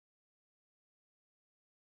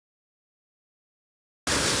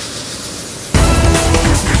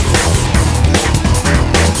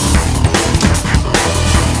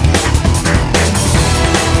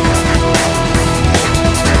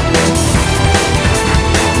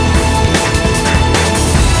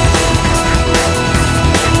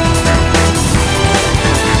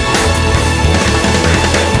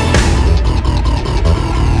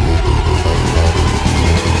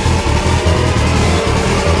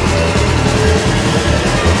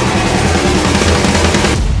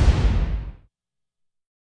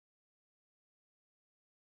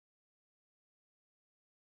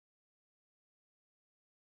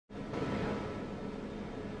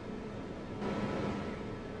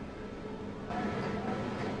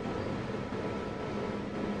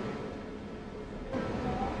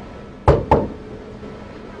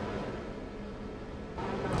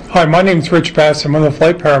Hi, my name is Rich Bass. I'm one of the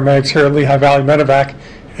flight paramedics here at Lehigh Valley MedEvac,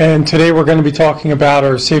 and today we're going to be talking about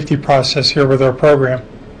our safety process here with our program.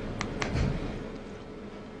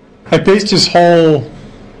 I based this whole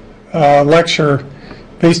lecture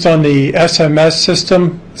based on the SMS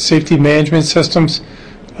system, safety management systems.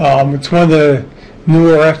 It's one of the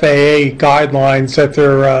newer FAA guidelines that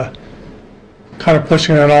they're kind of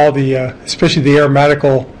pushing on all the, especially the air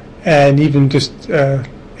medical and even just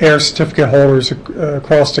air certificate holders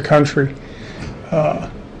across the country.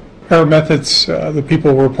 Air Methods, the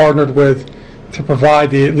people we're partnered with to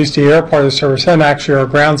provide at least the air part of the service, and actually our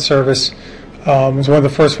ground service, was one of the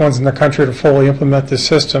first ones in the country to fully implement this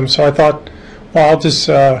system. So I thought, well, I'll just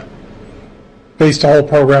base the whole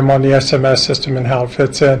program on the SMS system and how it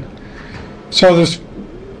fits in. So there's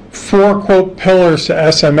four, quote, pillars to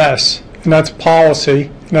SMS, and that's policy.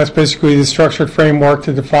 And that's basically the structured framework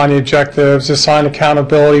to define the objectives, assign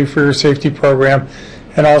accountability for your safety program,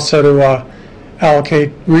 and also to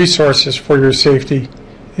allocate resources for your safety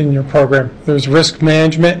in your program. There's risk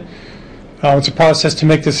management. It's a process to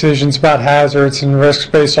make decisions about hazards and risks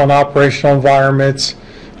based on operational environments,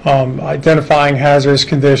 identifying hazardous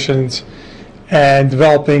conditions, and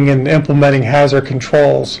developing and implementing hazard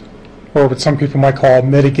controls, or what some people might call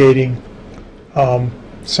mitigating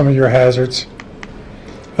some of your hazards.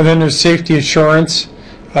 And then there's safety assurance.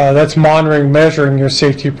 That's monitoring, measuring your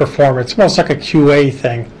safety performance. Almost like a QA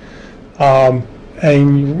thing.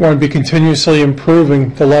 And you want to be continuously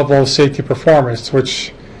improving the level of safety performance,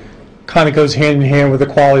 which kind of goes hand in hand with the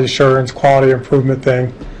quality assurance, quality improvement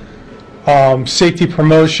thing. Safety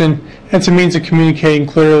promotion, and it's a means of communicating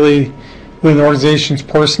clearly with an organization's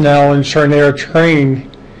personnel, ensuring they are trained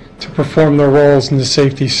to perform their roles in the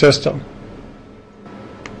safety system.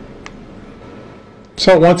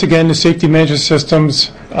 So once again, the safety management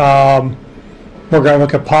systems, we're going to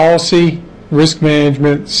look at policy, risk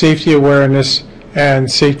management, safety awareness,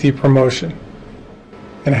 and safety promotion,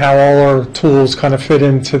 and how all our tools kind of fit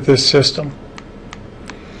into this system.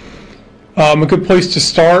 A good place to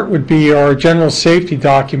start would be our general safety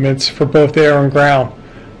documents for both air and ground.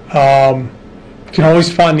 You can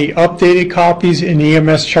always find the updated copies in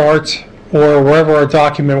EMS charts or wherever our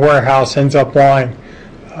document warehouse ends up lying.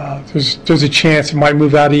 There's a chance it might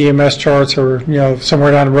move out of EMS charts, or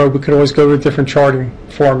somewhere down the road we could always go to a different charting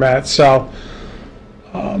format. So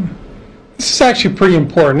this is actually pretty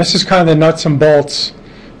important. This is kind of the nuts and bolts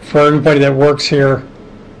for everybody that works here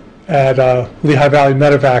at Lehigh Valley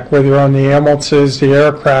MedEvac, whether you're on the ambulances, the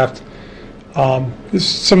aircraft. This is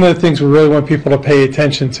some of the things we really want people to pay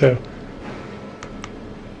attention to.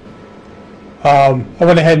 I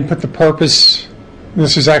went ahead and put the purpose.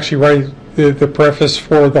 This is actually the preface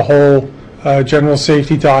for the whole general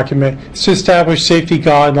safety document. It's to establish safety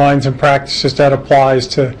guidelines and practices that applies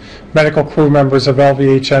to medical crew members of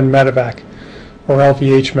LVHN MedEvac, or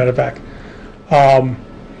LVH MedEvac.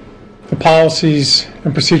 The policies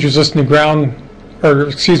and procedures listed in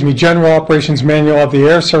the General Operations Manual of the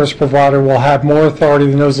Air Service Provider will have more authority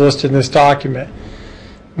than those listed in this document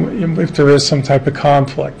if there is some type of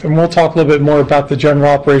conflict. And we'll talk a little bit more about the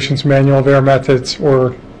General Operations Manual of Air Methods,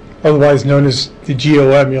 or otherwise known as the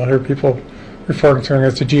GOM. You'll hear people referring to it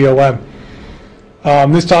as the GOM.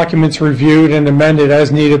 This document's reviewed and amended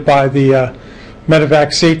as needed by the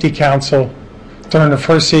MedEvac Safety Council during the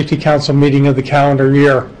first Safety Council meeting of the calendar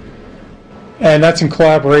year. And that's in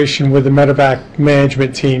collaboration with the MedEvac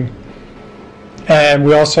management team. And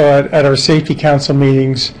we also, at our Safety Council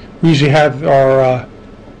meetings, we usually have our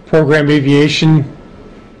program aviation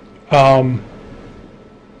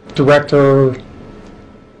director,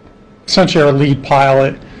 essentially our lead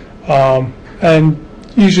pilot, and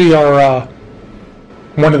usually our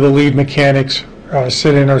one of the lead mechanics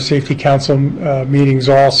sit in our Safety Council meetings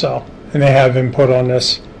also, and they have input on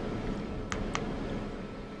this.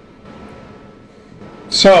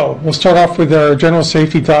 So we'll start off with our general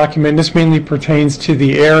safety document. This mainly pertains to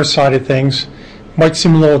the air side of things. Might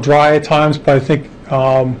seem a little dry at times, but I think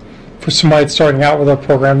for somebody that's starting out with our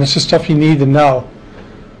program, this is stuff you need to know.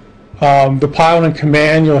 The pilot in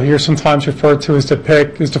command, you'll hear sometimes referred to as the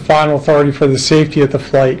PIC, is the final authority for the safety of the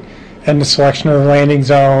flight and the selection of the landing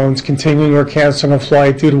zones, continuing or canceling a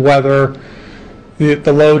flight due to weather,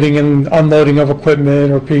 the loading and unloading of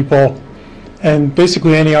equipment or people, and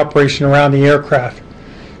basically any operation around the aircraft.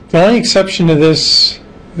 The only exception to this,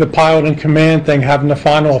 the pilot in command thing having the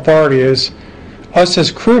final authority, is us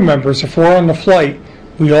as crew members. If we're on the flight,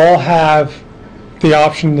 we all have the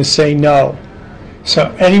option to say no.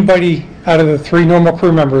 So anybody out of the three normal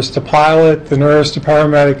crew members, the pilot, the nurse, the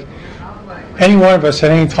paramedic, any one of us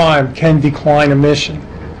at any time can decline a mission.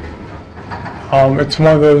 It's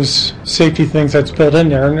one of those safety things that's built in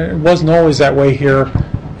there, and it wasn't always that way here,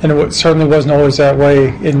 and it certainly wasn't always that way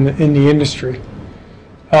in the industry.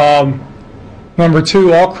 Number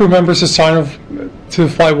 2, all crew members assigned to the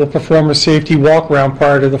flight will perform a safety walk-around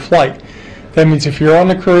prior to the flight. That means if you're on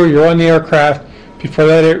the crew, you're on the aircraft, before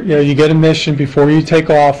that, you get a mission, before you take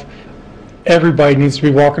off, everybody needs to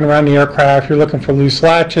be walking around the aircraft. You're looking for loose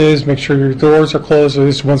latches, make sure your doors are closed, or at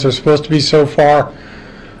least the ones that are supposed to be so far.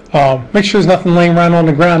 Make sure there's nothing laying around on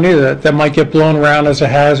the ground either that might get blown around as a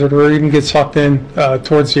hazard or even get sucked in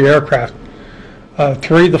towards the aircraft.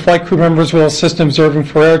 3, the flight crew members will assist in observing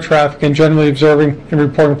for air traffic and generally observing and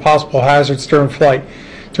reporting possible hazards during flight,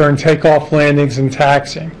 during takeoff, landings, and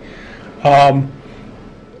taxiing.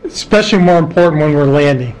 Especially more important when we're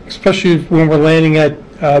landing, especially when we're landing at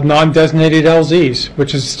non-designated LZs,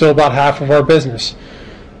 which is still about half of our business.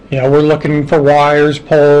 We're looking for wires,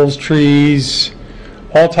 poles, trees,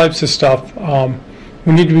 all types of stuff.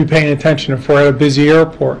 We need to be paying attention if we're at a busy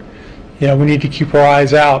airport. We need to keep our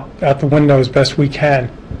eyes out the window as best we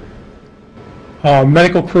can.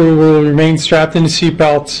 Medical crew will remain strapped into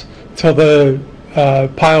seatbelts until the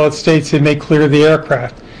pilot states they may clear the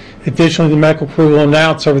aircraft. Additionally, the medical crew will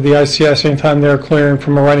announce over the ICS anytime they're clearing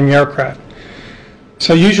from a running aircraft.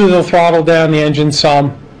 So usually they'll throttle down the engine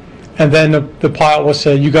some, and then the pilot will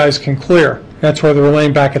say, you guys can clear. That's whether we're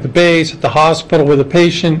laying back at the base, at the hospital with a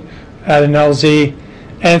patient, at an LZ.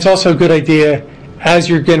 And it's also a good idea as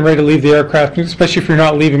you're getting ready to leave the aircraft, especially if you're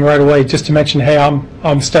not leaving right away, just to mention, hey,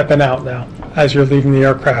 I'm stepping out now as you're leaving the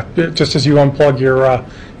aircraft, just as you unplug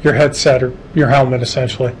your headset or your helmet,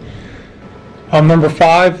 essentially. Number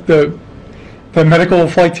 5, the medical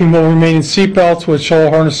flight team will remain in seatbelts with shoulder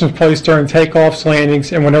harnesses placed during takeoffs,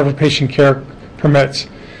 landings, and whenever patient care permits.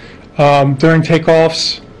 During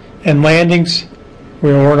takeoffs and landings,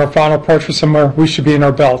 we're in our final approach for somewhere, we should be in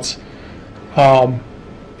our belts.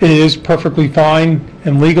 It is perfectly fine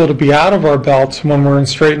and legal to be out of our belts when we're in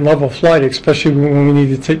straight and level flight, especially when we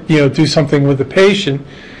need to do something with the patient,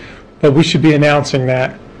 but we should be announcing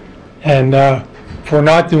that. And if we're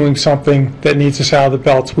not doing something that needs us out of the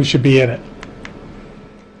belts, we should be in it.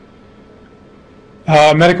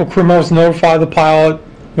 Medical crew members notify the pilot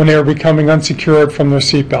when they are becoming unsecured from their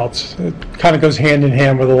seatbelts. It kind of goes hand in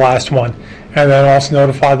hand with the last one. And then also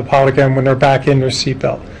notify the pilot again when they're back in their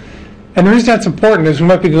seatbelt. And the reason that's important is we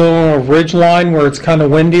might be going on a ridge line where it's kind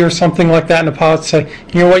of windy or something like that, and the pilot say,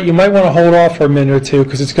 you know what, you might want to hold off for a minute or two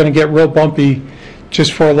because it's going to get real bumpy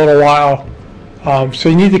just for a little while. So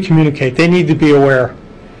you need to communicate. They need to be aware.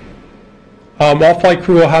 All flight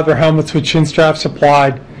crew will have their helmets with chin straps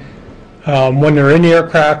applied when they're in the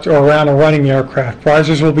aircraft or around a running aircraft.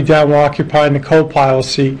 Risers will be down while occupying the co-pilot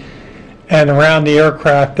seat and around the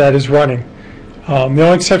aircraft that is running. The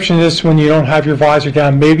only exception is when you don't have your visor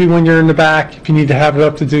down. Maybe when you're in the back, if you need to have it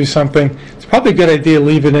up to do something, it's probably a good idea to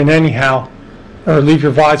leave it in anyhow, or leave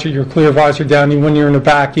your visor, your clear visor down even when you're in the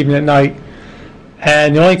back, even at night.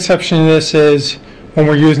 And the only exception to this is when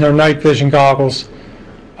we're using our night vision goggles.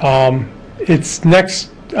 It's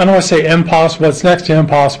next, I don't want to say impossible, it's next to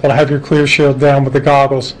impossible to have your clear shield down with the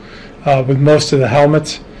goggles with most of the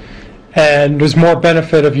helmets. And there's more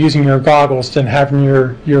benefit of using your goggles than having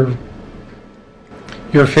your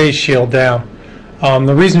face shield down.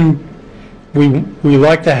 The reason we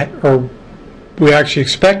like to, or we actually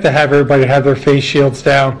expect to have everybody have their face shields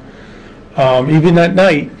down, even at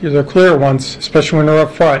night, the clear ones, especially when they're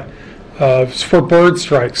up front, it's for bird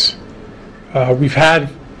strikes. We've had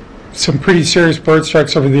some pretty serious bird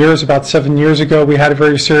strikes over the years. About 7 years ago, we had a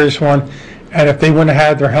very serious one, and if they wouldn't have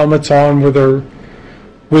had their helmets on with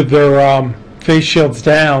their face shields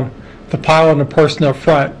down, the pilot and the person up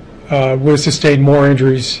front would have sustained more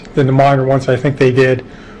injuries than the minor ones I think they did,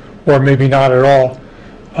 or maybe not at all.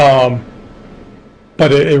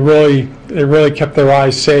 But it really kept their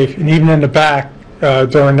eyes safe. And even in the back,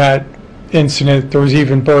 during that incident, there was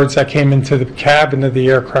even birds that came into the cabin of the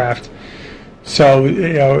aircraft. So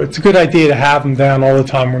it's a good idea to have them down all the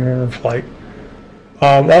time when we're in flight.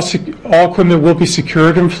 All equipment will be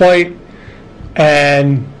secured in flight,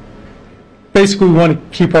 and basically we want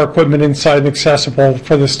to keep our equipment inside and accessible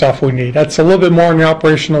for the stuff we need. That's a little bit more on the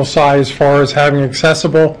operational side as far as having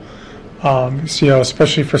accessible,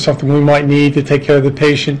 especially for something we might need to take care of the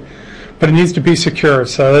patient, but it needs to be secure.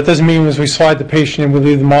 So that doesn't mean as we slide the patient and we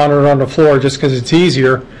leave the monitor on the floor just because it's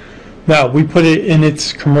easier. No, we put it in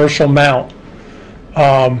its commercial mount.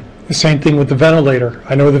 The same thing with the ventilator.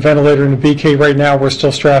 I know the ventilator in the BK right now, we're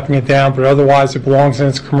still strapping it down, but otherwise it belongs in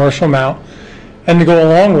its commercial mount. And to go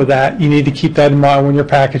along with that, you need to keep that in mind when you're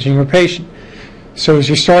packaging your patient. So as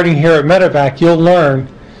you're starting here at MedEvac, you'll learn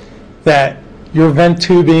that your vent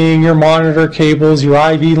tubing, your monitor cables, your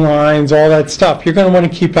IV lines, all that stuff, you're going to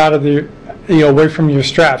want to keep out of the, away from your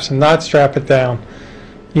straps and not strap it down.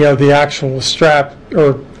 The actual strap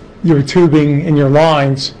or your tubing and your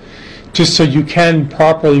lines, just so you can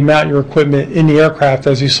properly mount your equipment in the aircraft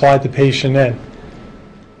as you slide the patient in.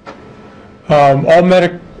 All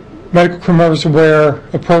medical crew members wear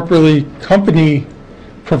appropriately company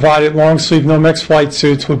provided long sleeve Nomex flight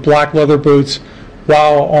suits with black leather boots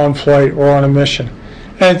while on flight or on a mission.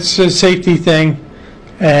 And it's a safety thing,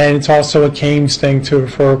 and it's also a CAMES thing too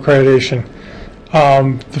for accreditation.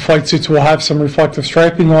 The flight suits will have some reflective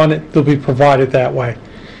striping on it. They'll be provided that way.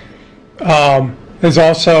 It's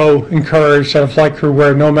also encouraged that a flight crew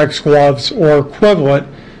wear Nomex gloves or equivalent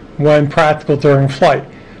when practical during flight.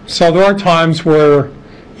 So there are times where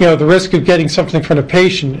the risk of getting something from the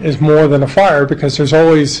patient is more than a fire, because there's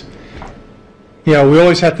always, we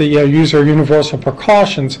always have to use our universal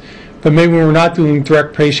precautions, but maybe when we're not doing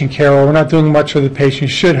direct patient care or we're not doing much for the patient, you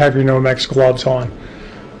should have your Nomex gloves on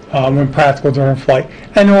when practical during flight.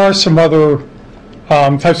 And there are some other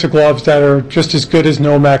types of gloves that are just as good as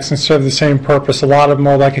Nomex and serve the same purpose. A lot of them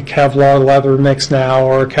are like a Kevlar leather mix now,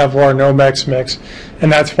 or a Kevlar Nomex mix,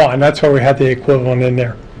 and that's fine. That's why we had the equivalent in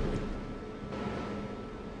there.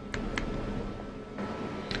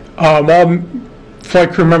 All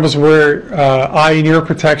flight crew members wear eye and ear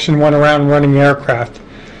protection when around running the aircraft.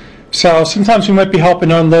 So sometimes we might be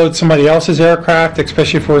helping unload somebody else's aircraft,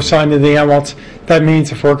 especially if we're assigned to the ambulance. That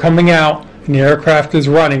means if we're coming out and the aircraft is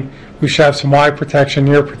running, we should have some eye protection,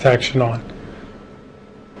 ear protection on.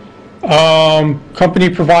 Company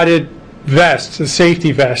provided vests, the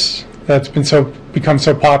safety vests that's become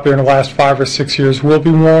so popular in the last 5 or 6 years, will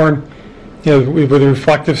be worn with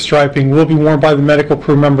reflective striping, will be worn by the medical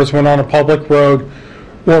crew members when on a public road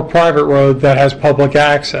or a private road that has public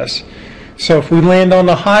access. So if we land on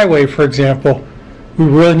the highway, for example, we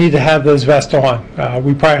really need to have those vests on.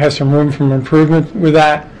 We probably have some room for improvement with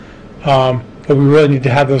that, but we really need to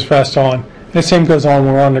have those vests on. And the same goes on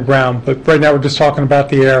when we're on the ground, but right now we're just talking about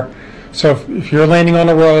the air. So if you're landing on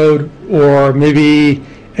a road, or maybe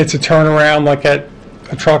it's a turnaround like at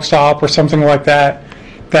a truck stop or something like that,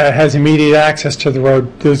 that has immediate access to the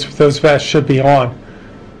road, those vests should be on.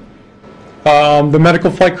 The medical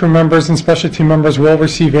flight crew members and specialty members will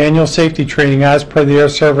receive annual safety training as per the air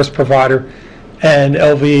service provider and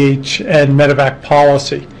LVHN MedEvac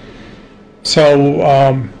policy.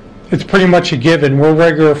 So it's pretty much a given. We're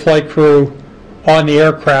regular flight crew on the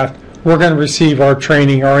aircraft. We're going to receive our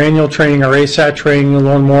training, our annual training, our ASAT training. You'll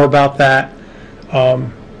learn more about that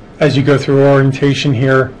as you go through orientation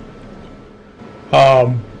here.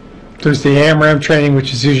 There's the AMRAM training,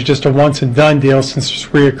 which is usually just a once and done deal, since it's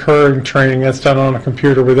reoccurring training that's done on a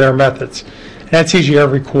computer with their methods. And that's usually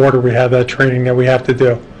every quarter we have that training that we have to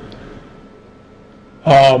do.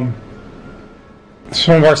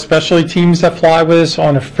 Some of our specialty teams that fly with us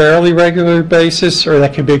on a fairly regular basis, or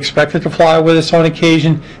that can be expected to fly with us on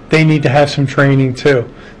occasion, they need to have some training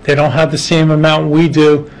too. They don't have the same amount we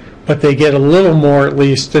do, but they get a little more at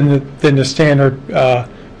least than the standard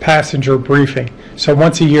passenger briefing. So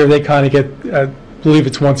once a year they kind of get, I believe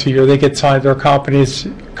it's once a year, they get signed, their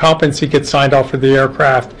competency gets signed off for the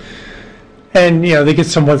aircraft. And they get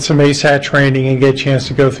some ASAT training and get a chance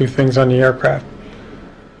to go through things on the aircraft.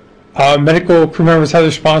 Medical crew members have the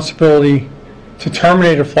responsibility to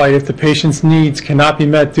terminate a flight if the patient's needs cannot be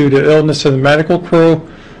met due to illness of the medical crew,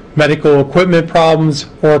 medical equipment problems,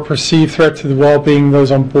 or a perceived threat to the well-being of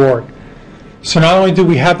those on board. So not only do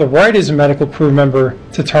we have the right as a medical crew member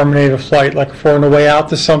to terminate a flight, like if we're on the way out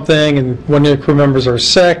to something and one of the crew members are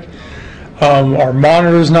sick, our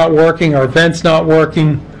monitor's not working, our vent's not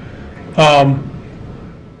working,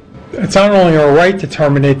 it's not only our right to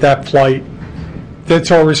terminate that flight,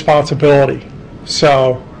 that's our responsibility.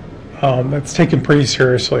 So that's taken pretty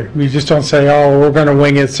seriously. We just don't say, oh, we're going to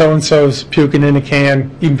wing it, so-and-so's puking in a can,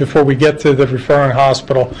 even before we get to the referring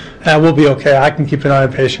hospital, and we'll be okay, I can keep an eye on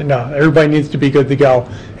the patient. No, everybody needs to be good to go,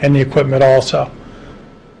 and the equipment also.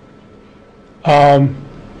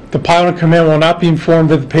 The pilot and command will not be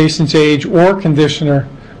informed of the patient's age or condition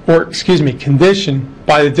by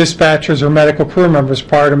the dispatchers or medical crew members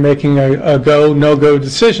prior to making a go, no-go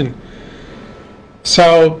decision.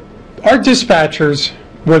 So our dispatchers,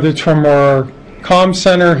 whether it's from our comm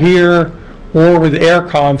center here or with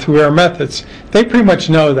AirComm through Air Methods, they pretty much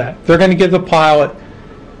know that. They're going to give the pilot,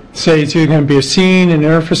 say it's either going to be a scene, an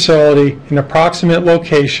air facility, an approximate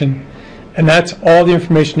location, and that's all the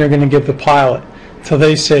information they're going to give the pilot until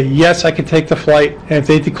they say, yes, I can take the flight, and if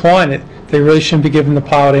they decline it, they really shouldn't be giving the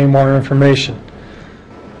pilot any more information.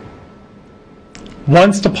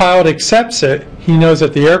 Once the pilot accepts it, he knows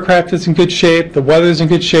that the aircraft is in good shape, the weather's in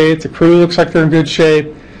good shape, the crew looks like they're in good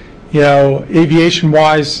shape,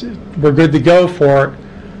 aviation-wise, we're good to go for it.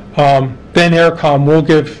 Then Aircom will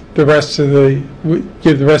give the rest of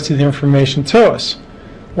the information to us,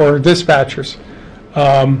 or dispatchers.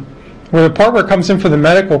 Where the part where it comes in for the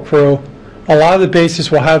medical crew, a lot of the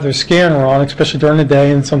bases will have their scanner on, especially during the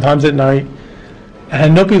day and sometimes at night,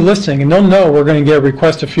 and they'll be listening, and they'll know we're going to get a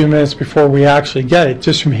request a few minutes before we actually get it,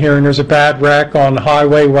 just from hearing there's a bad wreck on the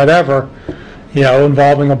highway, whatever,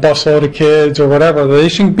 involving a busload of kids or whatever. They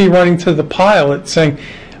shouldn't be running to the pilot saying,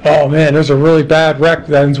 oh man, there's a really bad wreck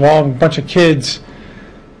that involves a bunch of kids,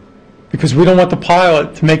 because we don't want the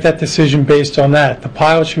pilot to make that decision based on that. The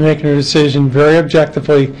pilot should be making a decision very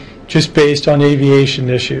objectively, just based on aviation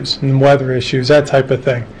issues and weather issues, that type of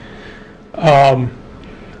thing.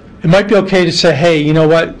 It might be okay to say, hey, you know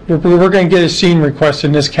what, we're going to get a scene request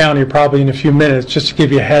in this county probably in a few minutes, just to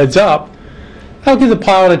give you a heads up. That'll give the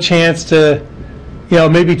pilot a chance to,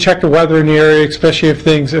 maybe check the weather in the area, especially if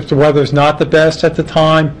the weather's not the best at the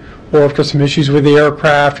time, or if there's some issues with the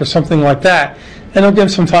aircraft or something like that. And it'll give them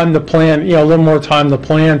some time to plan, a little more time to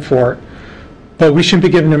plan for it. But we shouldn't be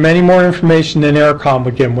giving them any more information than Aircom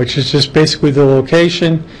would give them, which is just basically the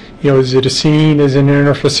location. Is it a scene? Is it an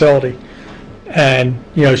inner facility? And,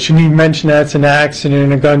 shouldn't even mention that it's an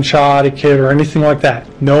accident, a gunshot, a kid, or anything like that.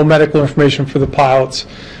 No medical information for the pilots,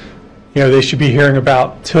 they should be hearing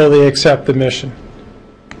about till they accept the mission.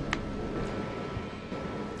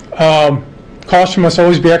 Caution must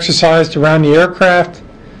always be exercised around the aircraft.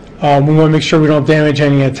 We want to make sure we don't damage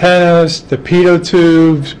any antennas, the pitot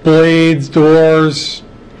tubes, blades, doors.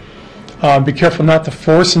 Be careful not to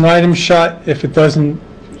force an item shut if it doesn't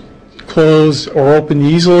close or open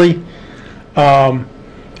easily.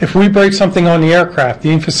 If we break something on the aircraft,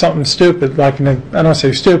 even for something stupid, I don't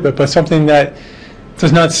say stupid, but something that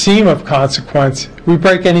does not seem of consequence, we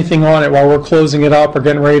break anything on it while we're closing it up or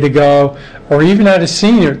getting ready to go, or even at a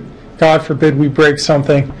scene, God forbid we break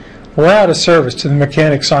something, we're out of service till the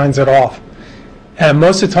mechanic signs it off. And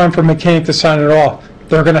most of the time for a mechanic to sign it off,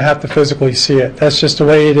 they're going to have to physically see it. That's just the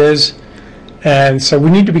way it is. And so we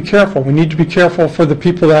need to be careful. We need to be careful for the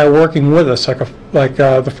people that are working with us, like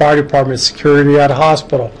the fire department, security at a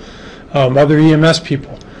hospital, other EMS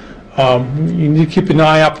people. You need to keep an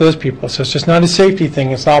eye out for those people. So it's just not a safety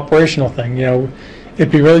thing, it's an operational thing.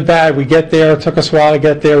 It'd be really bad. We get there, it took us a while to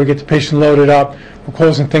get there, we get the patient loaded up, we're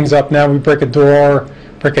closing things up now, we break a door,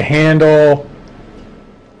 break a handle,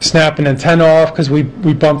 snap an antenna off because we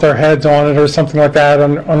bumped our heads on it or something like that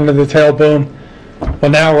under the tail boom.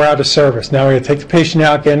 Well, now we're out of service. Now we have to take the patient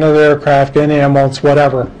out, get another aircraft, get an ambulance,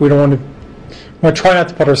 whatever. We want to try not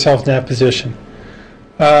to put ourselves in that position.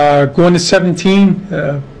 Going to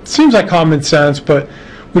 17, seems like common sense, but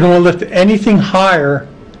we don't want to lift anything higher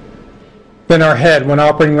than our head when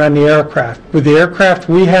operating around the aircraft. With the aircraft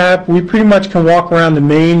we have, we pretty much can walk around the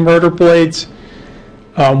main rotor blades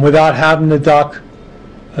without having to duck.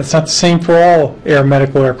 That's not the same for all air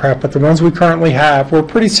medical aircraft, but the ones we currently have, we're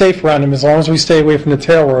pretty safe around them as long as we stay away from the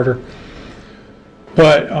tail rotor.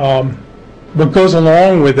 But what goes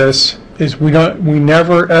along with this is we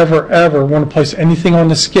never, ever, ever want to place anything on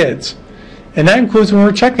the skids. And that includes when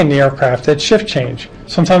we're checking the aircraft at shift change.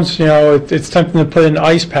 Sometimes, it's tempting to put an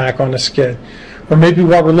ice pack on the skid. Or maybe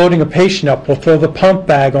while we're loading a patient up, we'll throw the pump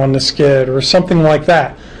bag on the skid or something like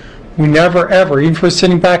that. We never, ever, even if we're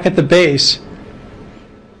sitting back at the base,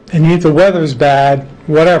 and if the weather's bad,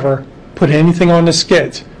 whatever, put anything on the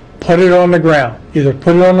skids. Put it on the ground. Either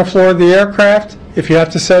put it on the floor of the aircraft, if you have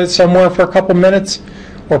to set it somewhere for a couple minutes,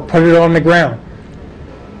 or put it on the ground.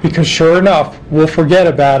 Because sure enough, we'll forget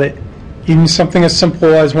about it. Even something as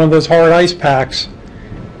simple as one of those hard ice packs,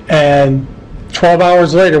 and 12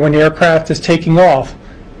 hours later when the aircraft is taking off,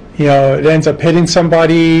 it ends up hitting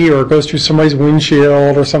somebody or goes through somebody's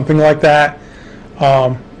windshield or something like that.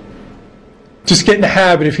 Just get in the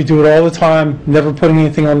habit, if you do it all the time, never putting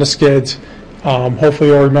anything on the skids.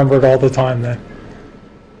 Hopefully you'll remember it all the time then.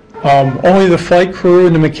 Only the flight crew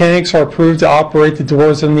and the mechanics are approved to operate the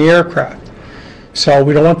doors in the aircraft. So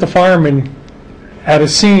we don't want the firemen at a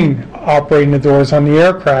scene operating the doors on the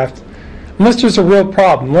aircraft unless there's a real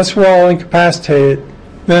problem. Unless we're all incapacitated,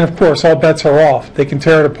 then of course all bets are off. They can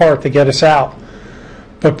tear it apart to get us out.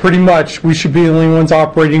 But pretty much we should be the only ones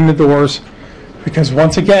operating the doors, because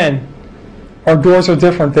once again, our doors are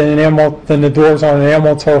different than the doors on an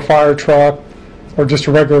ambulance or a fire truck or just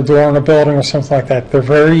a regular door in a building or something like that. They're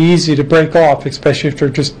very easy to break off, especially if they're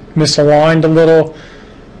just misaligned a little,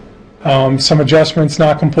 some adjustments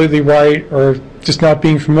not completely right, or just not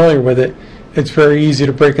being familiar with it. It's very easy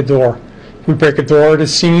to break a door. If we break a door at a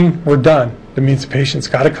scene, we're done. That means the patient's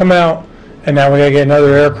got to come out, and now we got to get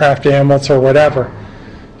another aircraft ambulance or whatever.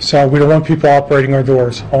 So we don't want people operating our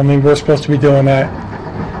doors. Only we're supposed to be doing that.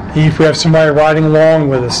 If we have somebody riding along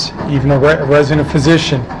with us, even a resident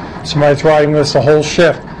physician, somebody's riding with us the whole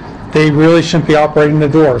shift, they really shouldn't be operating the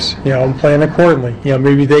doors, and plan accordingly.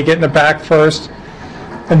 Maybe they get in the back first,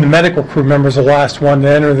 and the medical crew members are the last one to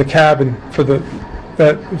enter the cabin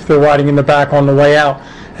if they're riding in the back on the way out,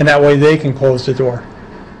 and that way they can close the door.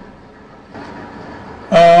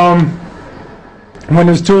 When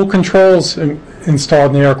there's dual controls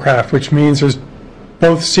installed in the aircraft, which means there's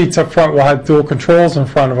both seats up front will have dual controls in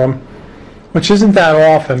front of them, which isn't that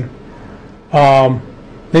often.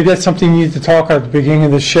 Maybe that's something you need to talk about at the beginning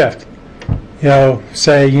of the shift.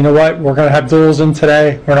 Say, you know what, we're going to have duals in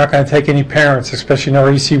today. We're not going to take any parents, especially in our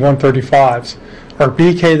EC-135s. Our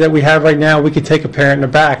BK that we have right now, we could take a parent in the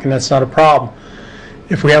back, and that's not a problem.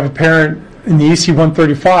 If we have a parent in the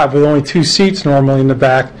EC-135 with only 2 seats normally in the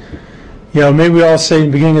back, maybe we all say in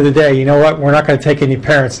the beginning of the day, you know what, we're not going to take any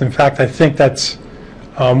parents. In fact, I think that's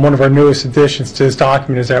one of our newest additions to this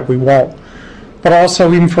document is that we won't. But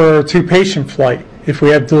also, even for a 2-patient flight, if we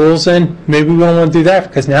have duals in, maybe we don't want to do that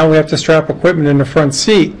because now we have to strap equipment in the front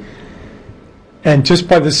seat. And just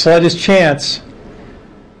by the slightest chance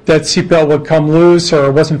that seatbelt would come loose or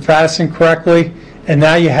it wasn't fastened correctly, and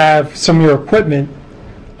now you have some of your equipment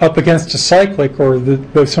up against a cyclic, or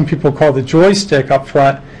what some people call the joystick up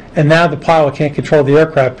front, and now the pilot can't control the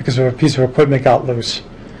aircraft because of a piece of equipment got loose.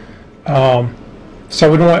 So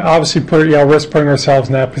we don't want, obviously risk putting ourselves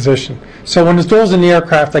in that position. So when there's duals in the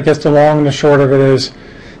aircraft, I guess the long and the short of it is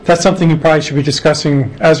that's something you probably should be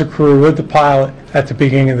discussing as a crew with the pilot at the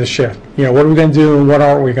beginning of the shift. What are we going to do and what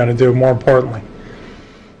aren't we going to do, more importantly.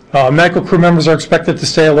 Medical crew members are expected to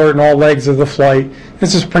stay alert in all legs of the flight.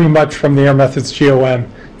 This is pretty much from the Air Methods GOM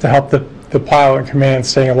to help the pilot and command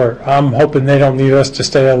stay alert. I'm hoping they don't need us to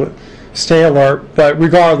stay alert, but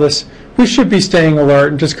regardless, we should be staying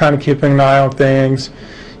alert and just kind of keeping an eye on things,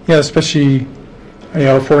 especially,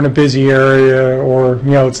 if we're in a busy area or,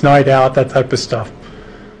 it's night out, that type of stuff.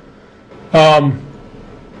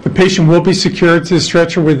 The patient will be secured to the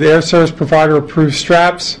stretcher with air service provider approved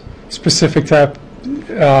straps specific to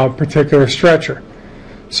that particular stretcher.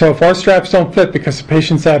 So if our straps don't fit because the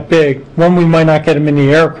patient's that big, 1, we might not get them in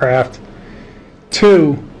the aircraft.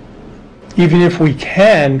 2, even if we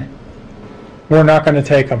can, we're not going to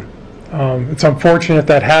take them. It's unfortunate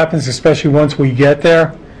that happens, especially once we get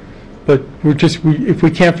there, but if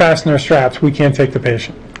we can't fasten our straps, we can't take the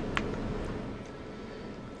patient.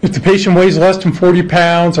 If the patient weighs less than 40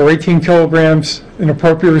 pounds or 18 kilograms, an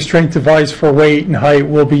appropriate restraint device for weight and height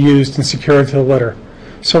will be used and secured to the litter.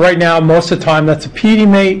 So right now, most of the time, that's a PD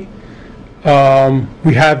mate.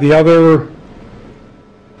 We have the other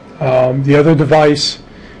device,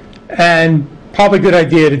 and probably a good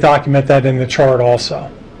idea to document that in the chart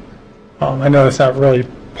also. I know it's not really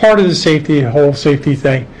part of the whole safety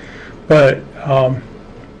thing, but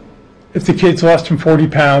if the kid's less than 40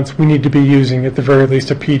 pounds, we need to be using, at the very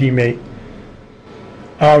least, a PD mate.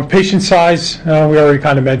 Patient size, we already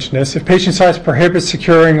kind of mentioned this. If patient size prohibits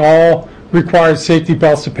securing all required safety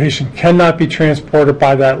belts, the patient cannot be transported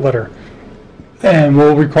by that litter and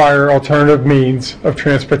will require alternative means of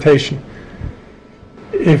transportation.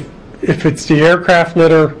 If it's the aircraft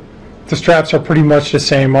litter, the straps are pretty much the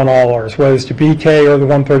same on all ours, whether it's the BK or the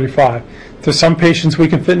 135. There's some patients we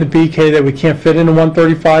can fit in the BK that we can't fit in the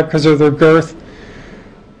 135 because of their girth,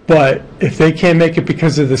 but if they can't make it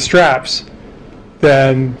because of the straps,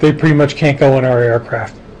 then they pretty much can't go in our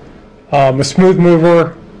aircraft. A smooth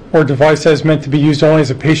mover or device that is meant to be used only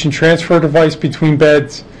as a patient transfer device between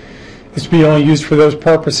beds is to be only used for those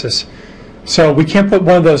purposes. So we can't put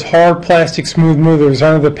one of those hard plastic smooth movers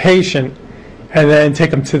under the patient and then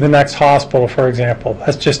take them to the next hospital, for example.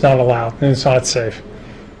 That's just not allowed, and it's not safe.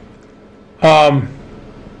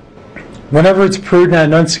 Whenever it's approved in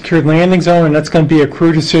an unsecured landing zone, and that's going to be a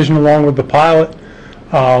crew decision along with the pilot,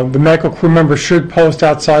 the medical crew member should post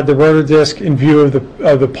outside the rotor disc in view of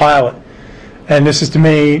the pilot. And this is to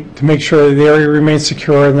make sure that the area remains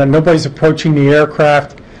secure and that nobody's approaching the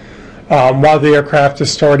aircraft while the aircraft is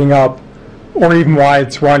starting up, or even while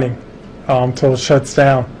it's running until it shuts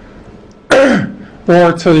down,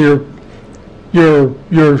 or until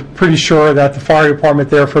you're pretty sure that the fire department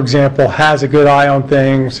there, for example, has a good eye on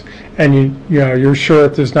things, and you're sure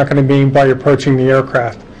that there's not going to be anybody approaching the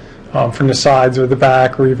aircraft from the sides or the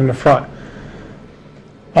back or even the front.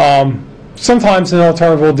 Sometimes an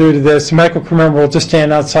alternative will do to this, the medical crew member will just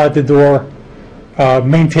stand outside the door,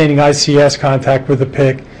 maintaining ICS contact with the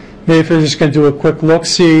PIC. Maybe if they're just going to do a quick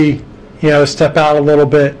look-see, step out a little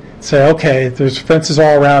bit, say, okay, there's fences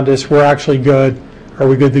all around us, we're actually good, are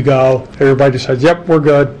we good to go? Everybody decides, yep, we're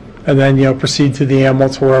good, and then, proceed to the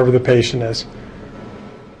ambulance wherever the patient is.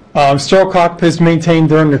 Sterile cockpit is maintained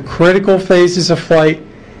during the critical phases of flight.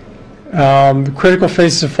 The critical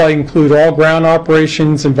phases of flight include all ground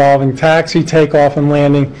operations involving taxi, takeoff, and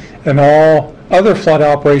landing, and all other flight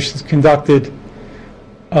operations conducted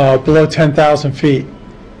below 10,000 feet.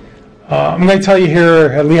 I'm going to tell you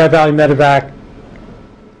here at Lehigh Valley MedEvac,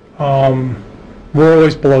 we're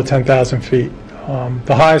always below 10,000 feet.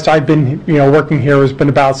 The highest I've been, working here has been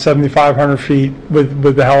about 7,500 feet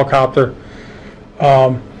with the helicopter.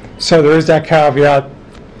 So there is that caveat,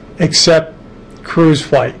 except cruise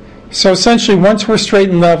flight. So essentially, once we're straight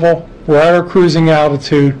and level, we're at our cruising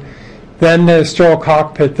altitude, then the sterile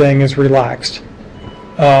cockpit thing is relaxed.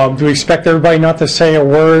 Do we expect everybody not to say a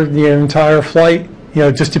word the entire flight,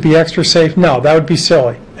 just to be extra safe? No, that would be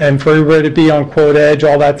silly. And for everybody to be on quote edge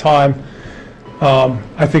all that time,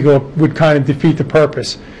 I think it would kind of defeat the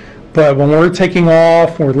purpose. But when we're taking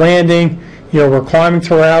off, we're landing, we're climbing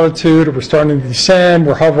to our altitude, or we're starting to descend,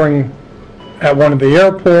 we're hovering at one of the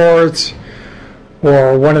airports,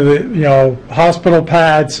 or one of the hospital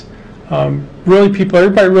pads.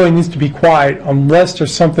 Everybody really needs to be quiet unless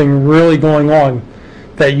there's something really going on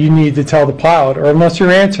that you need to tell the pilot, or unless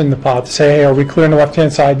you're answering the pilot to say, hey, are we clear on the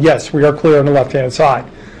left-hand side? Yes, we are clear on the left-hand side.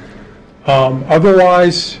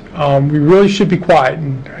 Otherwise, we really should be quiet,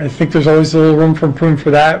 and I think there's always a little room for improvement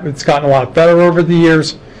for that. It's gotten a lot better over the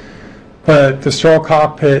years, but the sterile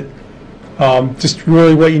cockpit, just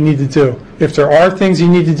really what you need to do. If there are things you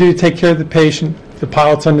need to do to take care of the patient, the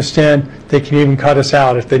pilots understand, they can even cut us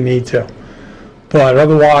out if they need to. But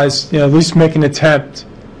otherwise, at least make an attempt,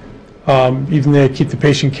 even to keep the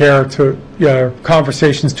patient care to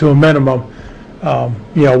conversations to a minimum,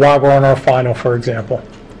 while we're on our final, for example.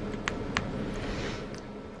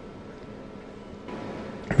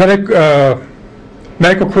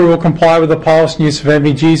 Medical crew will comply with the policy and use of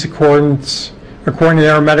NVGs according to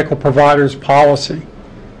their medical provider's policy.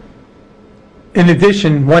 In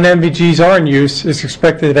addition, when NVGs are in use, it's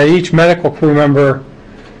expected that each medical crew member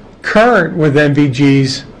current with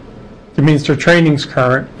NVGs, that means their training's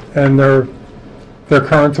current and they're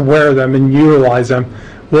current to wear them and utilize them,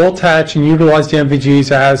 will attach and utilize the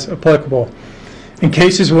NVGs as applicable. In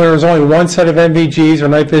cases where there's only one set of NVGs or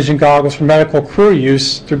night vision goggles for medical crew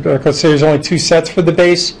use, let's say there's only two sets for the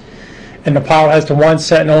base, and the pilot has the one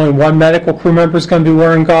set and only one medical crew member is going to be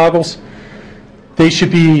wearing goggles,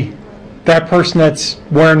 that person that's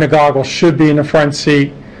wearing the goggles should be in the front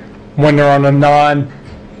seat when they're on a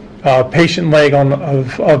non-patient leg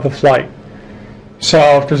of the flight.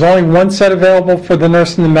 So if there's only one set available for the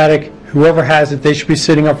nurse and the medic, whoever has it, they should be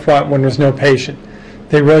sitting up front when there's no patient.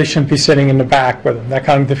 They really shouldn't be sitting in the back with them. That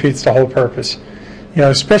kind of defeats the whole purpose,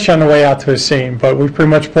 especially on the way out to a scene. But we've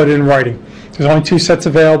pretty much put it in writing. There's only two sets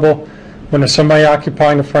available. When there's somebody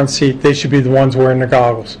occupying the front seat, they should be the ones wearing the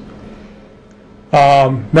goggles.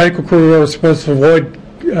 Medical crew are supposed to avoid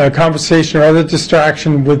conversation or other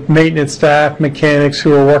distraction with maintenance staff, mechanics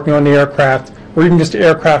who are working on the aircraft, or even just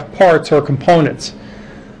aircraft parts or components.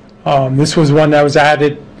 This was one that was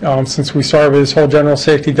added since we started with this whole general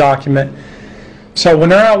safety document. So when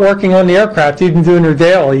they're out working on the aircraft, even doing their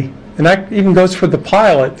daily, and that even goes for the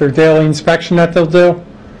pilot, their daily inspection that they'll do,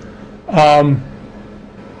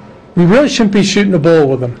 we really shouldn't be shooting the bull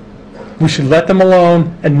with them. We should let them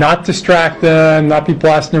alone and not distract them, not be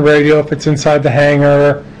blasting the radio if it's inside the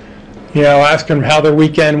hangar, asking them how their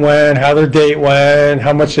weekend went, how their date went,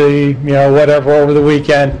 how much they, whatever over the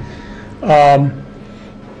weekend.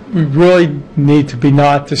 We really need to be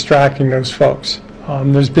not distracting those folks.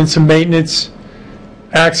 There's been some maintenance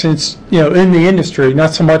accidents, in the industry,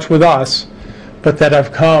 not so much with us, but that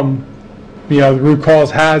have come, the root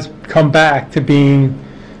cause has come back to being,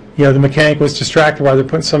 the mechanic was distracted while they're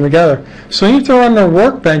putting something together. So if they're on their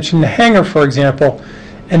workbench in the hangar, for example,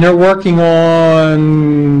 and they're working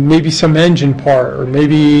on maybe some engine part or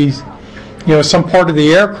maybe, some part of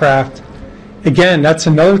the aircraft, again, that's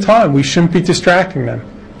another time we shouldn't be distracting them.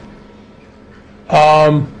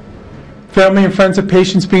 Family and friends of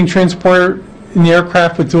patients being transported in the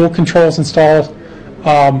aircraft with dual controls installed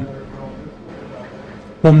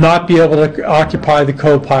will not be able to occupy the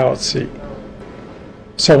co-pilot seat.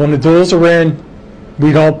 So when the duals are in,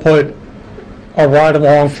 we don't put a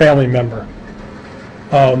ride-along family member.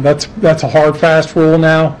 That's a hard, fast rule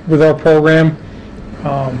now with our program.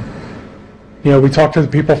 We talked to the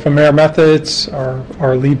people from Air Methods,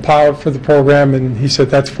 our lead pilot for the program, and he said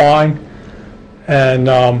that's fine. And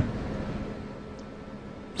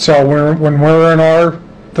so when we're in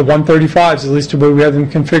the 135s, at least the way we have them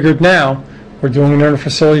configured now, we're doing an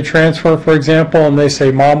interfacility transfer, for example, and they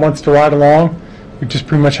say, Mom wants to ride along, we just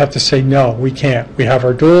pretty much have to say, no, we can't. We have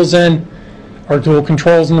our duals in, our dual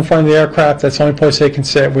controls in the front of the aircraft. That's the only place they can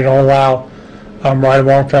sit. We don't allow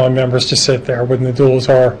ride-along family members to sit there when the duals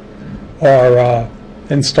are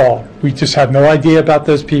installed. We just have no idea about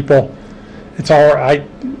those people. It's all right.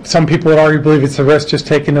 Some people would already believe it's the risk just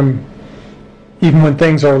taking them, even when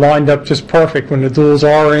things are lined up just perfect, when the duals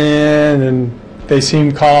are in and they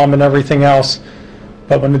seem calm and everything else,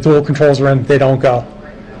 but when the dual controls are in, they don't go.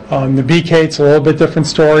 The BK, it's a little bit different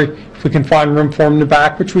story. If we can find room for them in the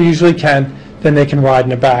back, which we usually can, then they can ride in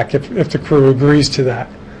the back if the crew agrees to that.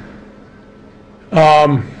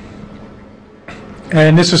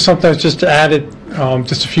 And this was something that was just added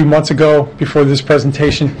just a few months ago before this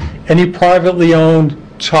presentation. Any privately owned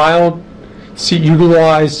child seat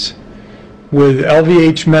utilized with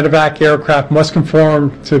LVH MedEvac aircraft must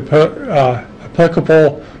conform to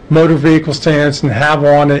applicable motor vehicle standards and have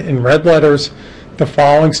on it in red letters the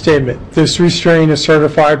following statement: this restraint is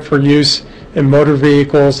certified for use in motor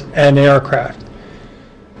vehicles and aircraft.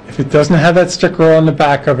 If it doesn't have that sticker on the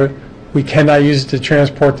back of it, we cannot use it to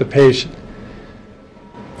transport the patient.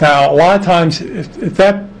 Now, a lot of times, if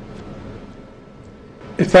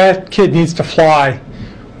that kid needs to fly,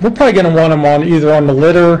 we're probably going to want him on either on the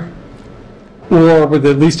litter or with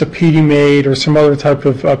at least a PD aid or some other type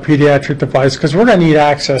of pediatric device, because we're going to need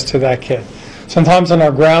access to that kid. Sometimes on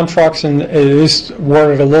our ground trucks, and it is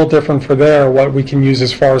worded a little different for there, what we can use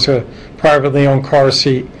as far as a privately owned car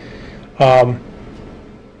seat. It's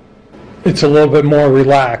a little bit more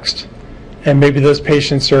relaxed, and maybe those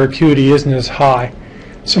patients, their acuity isn't as high.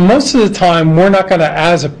 So most of the time, we're not going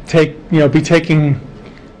to be taking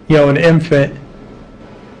an infant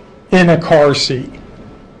in a car seat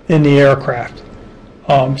in the aircraft.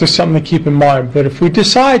 Just something to keep in mind. But if we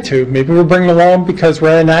decide to, maybe we're bringing along because we're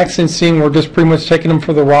at an accident scene, we're just pretty much taking them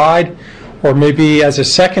for the ride, or maybe as a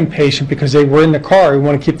second patient because they were in the car, we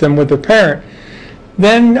want to keep them with their parent,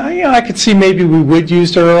 then I could see maybe we would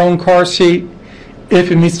use their own car seat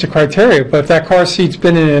if it meets the criteria. But if that car seat's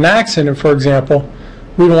been in an accident, for example,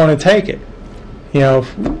 we don't want to take it.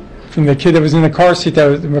 From the kid that was in the car seat,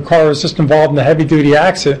 the car was just involved in a heavy-duty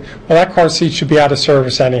accident, well, that car seat should be out of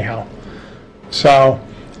service anyhow. So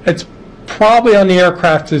it's probably on the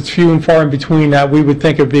aircraft, it's few and far in between that we would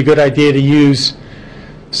think it would be a good idea to use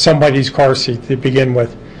somebody's car seat to begin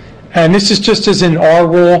with. And this is just as in our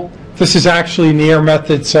rule. This is actually in the Air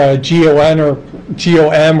Methods GON or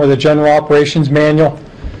GOM, or the General Operations Manual.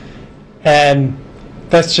 And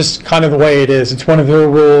that's just kind of the way it is. It's one of their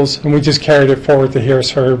rules, and we just carried it forward to here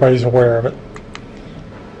so everybody's aware of it.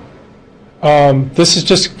 This has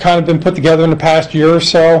just kind of been put together in the past year or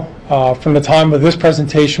so. From the time of this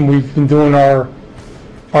presentation, we've been doing our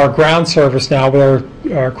ground service now with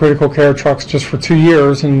our critical care trucks just for 2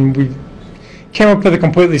 years, and we came up with a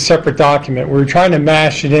completely separate document. We were trying to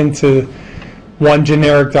mash it into one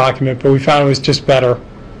generic document, but we found it was just better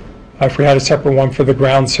if we had a separate one for the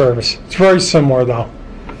ground service. It's very similar, though.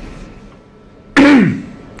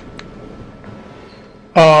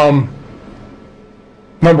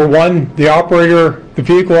 Number one, the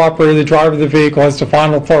vehicle operator, the driver of the vehicle has the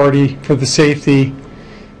final authority for the safety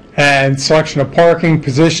and selection of parking,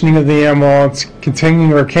 positioning of the ambulance,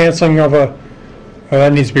 continuing or canceling of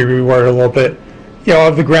that needs to be reworded a little bit,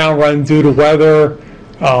 of the ground run due to weather,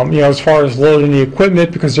 as far as loading the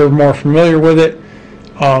equipment because they're more familiar with it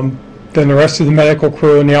than the rest of the medical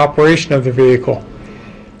crew in the operation of the vehicle.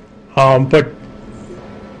 But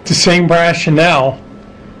the same rationale,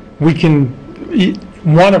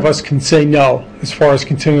 one of us can say no as far as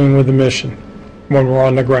continuing with the mission when we're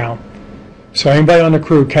on the ground. So anybody on the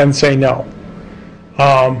crew can say no.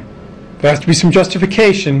 There has to be some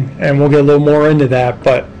justification, and we'll get a little more into that,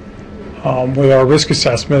 but with our risk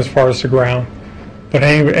assessment as far as the ground. But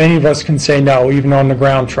any of us can say no, even on the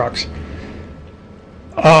ground trucks.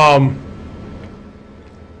 At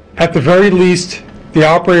the very least, the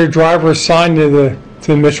operator driver assigned to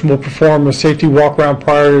the mission will perform a safety walk-around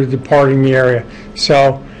prior to departing the area.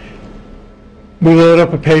 So we load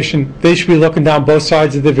up a patient. They should be looking down both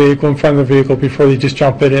sides of the vehicle, in front of the vehicle, before they just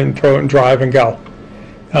jump it in, throw it, and drive and go.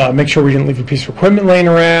 Make sure we didn't leave a piece of equipment laying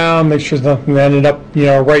around. Make sure nothing ended up,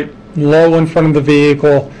 right low in front of the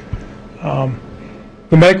vehicle.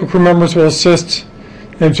 The medical crew members will assist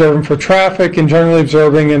in observing for traffic and generally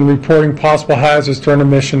observing and reporting possible hazards during the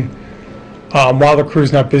mission while the crew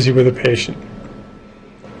is not busy with the patient.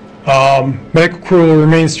 Medical crew will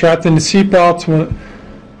remain strapped into seatbelts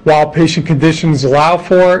while patient conditions allow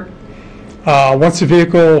for it. Once the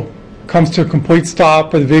vehicle comes to a complete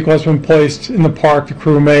stop or the vehicle has been placed in the park, the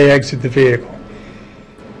crew may exit the vehicle.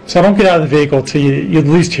 So don't get out of the vehicle till you at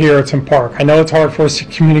least hear it's in park. I know it's hard for us to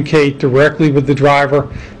communicate directly with the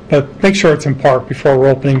driver, but make sure it's in park before we're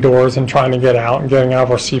opening doors and trying to get out and getting out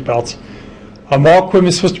of our seatbelts. All equipment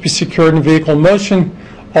is supposed to be secured in vehicle in motion.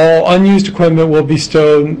 All unused equipment will be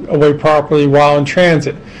stowed away properly while in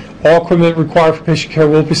transit. All equipment required for patient care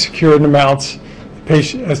will be secured in amounts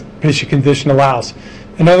as patient condition allows.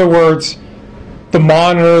 In other words, the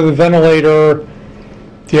monitor, the ventilator,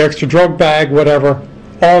 the extra drug bag, whatever,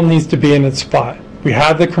 all needs to be in its spot. We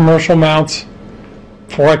have the commercial mounts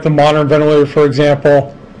for like the monitor and ventilator, for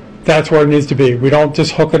example. That's where it needs to be. We don't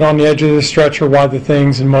just hook it on the edge of the stretcher while the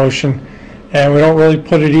thing's in motion. And we don't really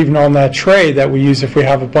put it even on that tray that we use if we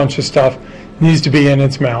have a bunch of stuff. It needs to be in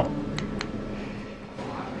its mount.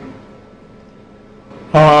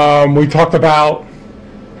 We talked about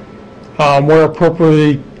where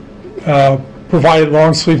appropriately provided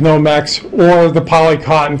long sleeve Nomex or the poly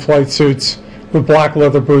cotton flight suits with black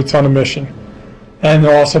leather boots on a mission. And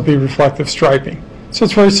there'll also be reflective striping. So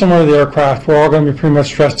it's very similar to the aircraft. We're all going to be pretty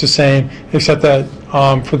much dressed the same, except that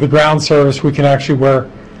for the ground service we can actually wear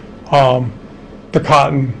the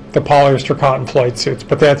polyester cotton flight suits,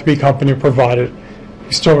 but they have to be company provided.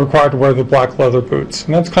 We're still required to wear the black leather boots,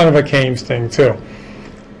 and that's kind of a CAMES thing too.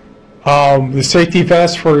 The safety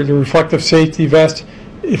vest, for the reflective safety vest,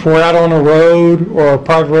 if we're out on a road or a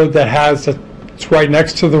private road that's right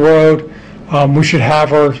next to the road, we should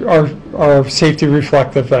have our safety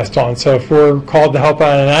reflective vest on. So if we're called to help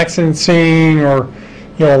out an accident scene or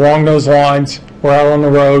along those lines, we're out on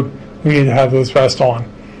the road, we need to have those vests on.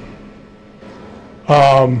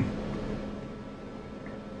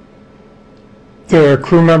 The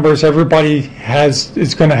crew members, everybody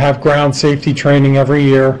is going to have ground safety training every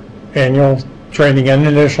year, annual training and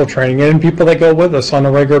initial training, and people that go with us on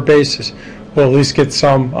a regular basis will at least get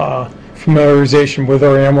some familiarization with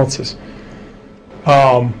our ambulances.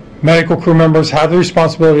 Medical crew members have the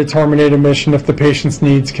responsibility to terminate a mission if the patient's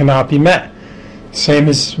needs cannot be met. Same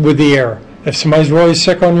as with the air. If somebody's really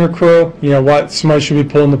sick on your crew, you know what, somebody should be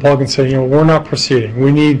pulling the plug and saying, we're not proceeding.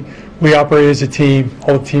 We operate as a team.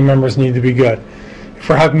 All the team members need to be good. If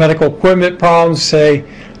we're having medical equipment problems, say,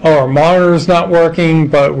 our monitor is not working,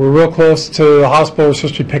 but we're real close to the hospital we're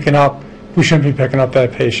supposed to be picking up, we shouldn't be picking up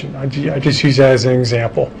that patient. I just use that as an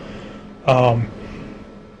example.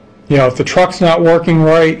 If the truck's not working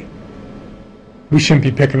right, we shouldn't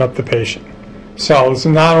be picking up the patient. So it's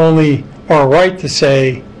not only our right to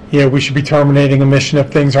say, we should be terminating a mission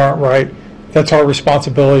if things aren't right. That's our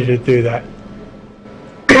responsibility to do that.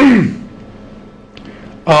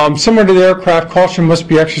 Similar to the aircraft, caution must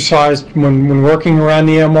be exercised when working around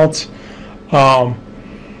the ambulance. We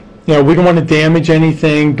don't want to damage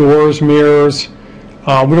anything, doors, mirrors. We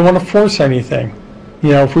don't want to force anything.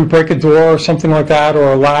 If we break a door or something like that,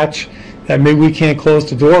 or a latch that maybe we can't close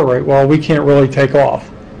the door right, well, we can't really take off.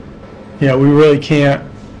 We really can't,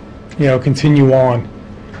 continue on.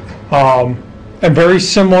 And very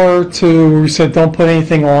similar to, we said don't put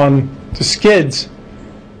anything on the skids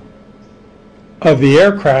of the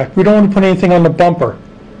aircraft. We don't want to put anything on the bumper.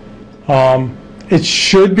 It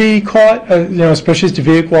should be caught, especially as the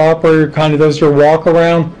vehicle operator kind of does their walk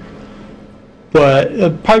around. But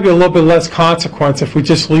it'll probably be a little bit less consequence if we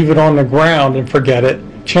just leave it on the ground and forget it.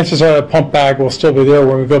 Chances are the pump bag will still be there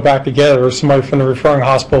when we go back together, or somebody from the referring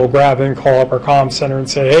hospital will grab it and call up our comm center and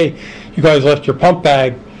say, hey, you guys left your pump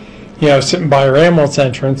bag sitting by your ambulance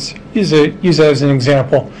entrance. Use that as an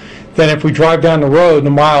example. Then if we drive down the road and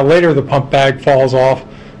a mile later the pump bag falls off,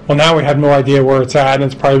 well, now we have no idea where it's at, and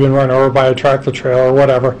it's probably been run over by a tractor trailer or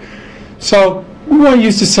whatever. So we want to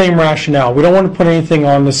use the same rationale. We don't want to put anything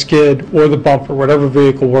on the skid or the bumper, whatever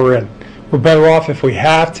vehicle we're in. We're better off if we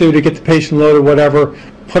have to get the patient loaded, whatever,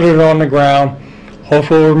 put it on the ground.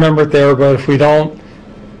 Hopefully we'll remember it there, but if we don't,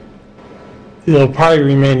 it'll probably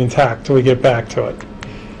remain intact till we get back to it.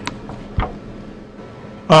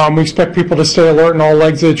 We expect people to stay alert in all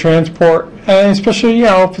legs of the transport, and especially,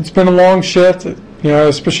 if it's been a long shift,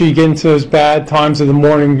 especially you get into those bad times of the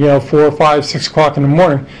morning, 4, 5, 6 o'clock in the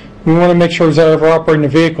morning, we want to make sure whoever operating the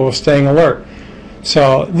vehicle is staying alert.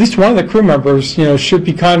 So at least one of the crew members, should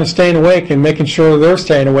be kind of staying awake and making sure they're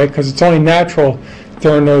staying awake, because it's only natural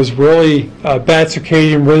during those really bad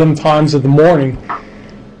circadian rhythm times of the morning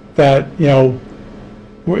that,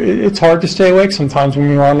 it's hard to stay awake sometimes when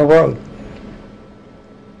you're on the road.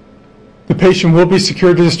 The patient will be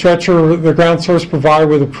secured to the stretcher or the ground source provided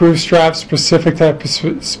with approved straps specific to that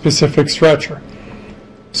specific stretcher.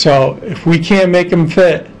 So if we can't make them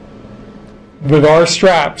fit with our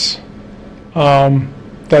straps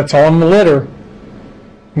that's on the litter,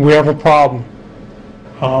 we have a problem.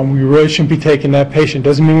 We really shouldn't be taking that patient.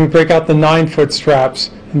 Doesn't mean we break out the 9-foot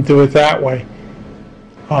straps and do it that way.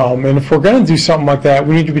 And if we're going to do something like that,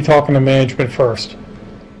 we need to be talking to management first,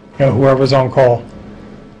 whoever's on call.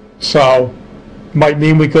 So might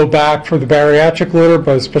mean we go back for the bariatric litter,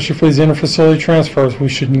 but especially for these interfacility transfers, we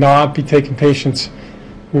should not be taking patients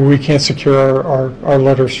where we can't secure our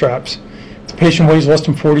litter straps. If the patient weighs less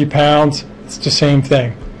than 40 pounds, it's the same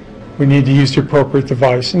thing. We need to use the appropriate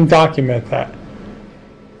device and document that.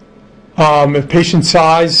 If patient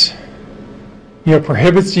size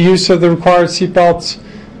prohibits the use of the required seatbelts,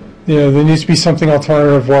 there needs to be something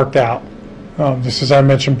alternative worked out, just as I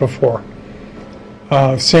mentioned before.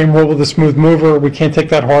 Same rule with the smooth mover. We can't take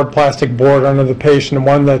that hard plastic board under the patient, the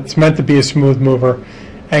one that's meant to be a smooth mover,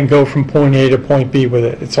 and go from point A to point B with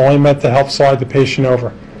it. It's only meant to help slide the patient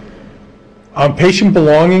over. Patient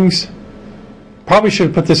belongings, probably should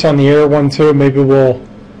have put this on the air one too. Maybe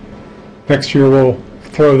next year we'll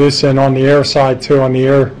throw this in on the air side too, on the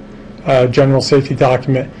air general safety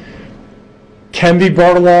document. Can be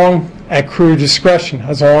brought along at crew discretion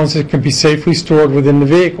as long as it can be safely stored within the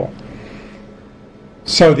vehicle.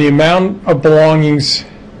 So the amount of belongings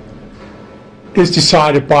is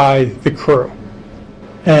decided by the crew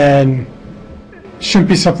and shouldn't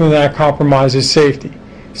be something that compromises safety.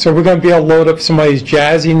 So we're going to be able to load up somebody's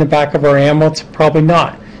Jazzy in the back of our ambulance? Probably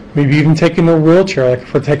not. Maybe even taking a wheelchair, like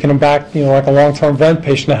if we're taking them back, like a long-term vent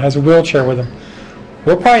patient that has a wheelchair with them.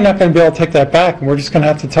 We're probably not going to be able to take that back, and we're just going to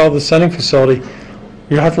have to tell the sending facility,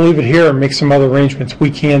 you have to leave it here and make some other arrangements. We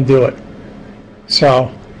can do it.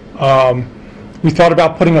 So we thought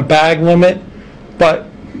about putting a bag limit, but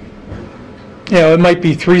it might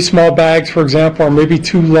be 3 small bags, for example, or maybe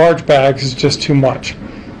 2 large bags is just too much.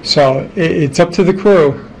 So it's up to the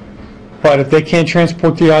crew, but if they can't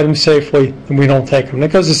transport the items safely, then we don't take them. And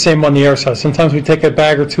it goes the same on the air side. Sometimes we take a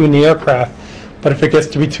bag or 2 in the aircraft, but if it gets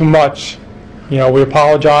to be too much, we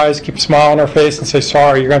apologize, keep a smile on our face, and say,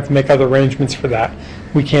 sorry, you're going to have to make other arrangements for that.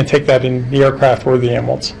 We can't take that in the aircraft or the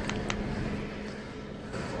ambulance.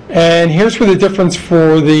 And here's where the difference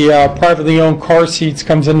for the privately owned car seats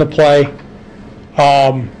comes into play.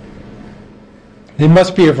 They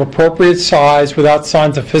must be of appropriate size without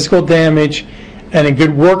signs of physical damage and in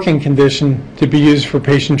good working condition to be used for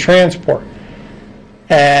patient transport.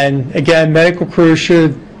 And again, medical crews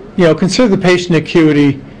should, consider the patient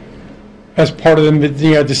acuity as part of the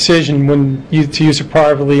decision to use a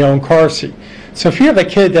privately owned car seat. So if you have a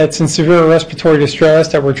kid that's in severe respiratory distress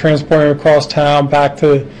that we're transporting across town back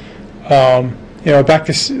to, back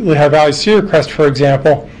to Lehigh Valley Cedar Crest, for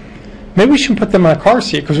example, maybe we shouldn't put them in a car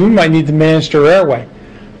seat because we might need to manage their airway.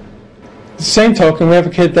 The same token, we have a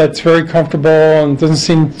kid that's very comfortable and doesn't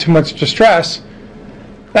seem too much distress.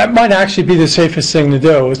 That might actually be the safest thing to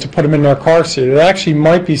do, is to put them in their car seat. It actually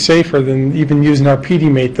might be safer than even using our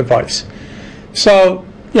PD-Mate device. So,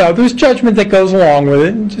 there's judgment that goes along with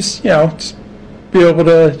it, and just be able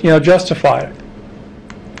to, justify it,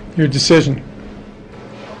 your decision.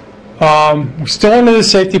 We're still under the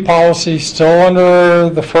safety policy, still under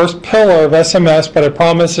the first pillar of SMS, but I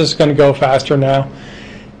promise it's going to go faster now.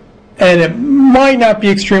 And it might not be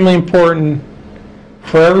extremely important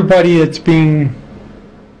for everybody that's being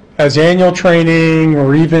as annual training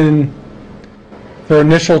or even their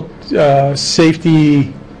initial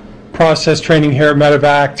safety process training here at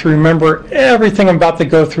MedEvac to remember everything I'm about to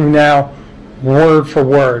go through now, word for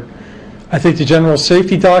word. I think the general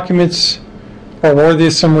safety documents are worthy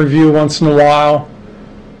of some review once in a while.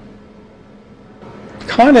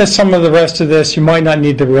 Kind of some of the rest of this, you might not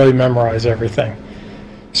need to really memorize everything.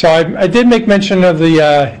 So I did make mention of the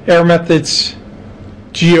Air Methods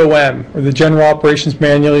GOM, or the General Operations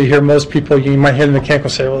Manual. You hear most people, you might hear the mechanical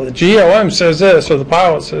say, well, the GOM says this, or the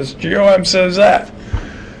pilot says, GOM says that.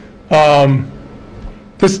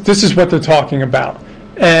 This is what they're talking about.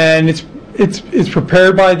 And it's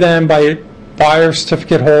prepared by them, by buyer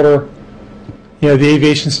certificate holder, the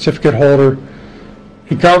aviation certificate holder.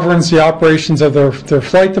 It governs the operations of their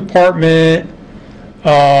flight department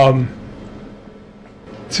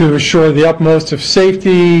to assure the utmost of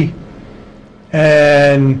safety,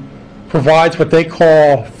 and provides what they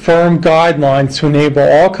call firm guidelines to enable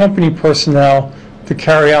all company personnel to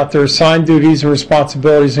carry out their assigned duties and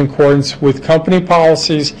responsibilities in accordance with company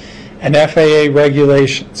policies and FAA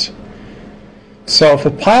regulations. So if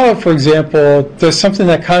a pilot, for example, does something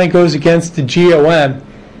that kind of goes against the GOM,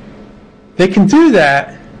 they can do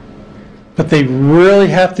that, but they really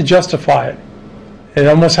have to justify it. It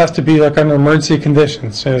almost has to be like under emergency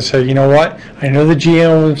conditions. And say, you know what, I know the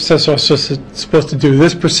GM says I was supposed to do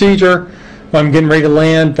this procedure when I'm getting ready to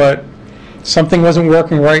land, but something wasn't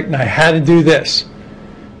working right and I had to do this.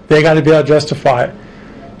 They got to be able to justify it.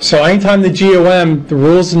 So anytime the GOM, the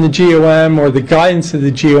rules in the GOM or the guidance of the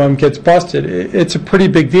GOM gets busted, it's a pretty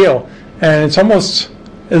big deal. And it's almost,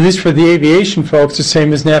 at least for the aviation folks, the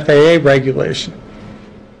same as an FAA regulation.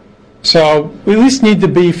 So we at least need to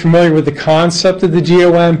be familiar with the concept of the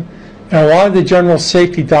GOM, and a lot of the general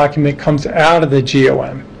safety document comes out of the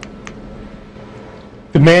GOM.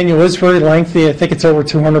 The manual is very lengthy. I think it's over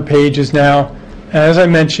 200 pages now. And as I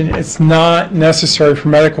mentioned, it's not necessary for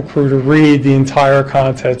medical crew to read the entire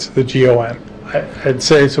contents of the GOM. I'd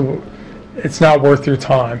say it's not worth your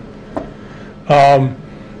time.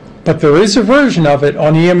 But there is a version of it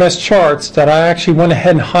on EMS charts that I actually went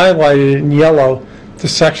ahead and highlighted in yellow, the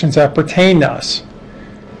sections that pertain to us.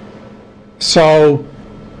 So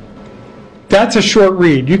that's a short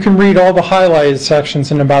read. You can read all the highlighted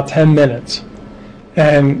sections in about 10 minutes.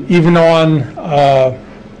 And even on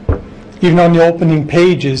the opening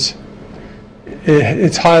pages,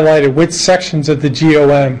 it's highlighted which sections of the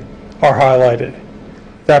GOM are highlighted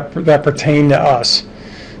that pertain to us.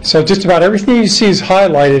 So just about everything you see is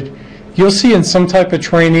highlighted. You'll see in some type of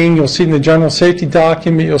training, you'll see in the general safety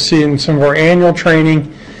document, you'll see in some of our annual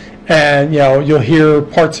training, and you'll hear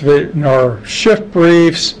parts of it in our shift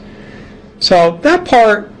briefs. So that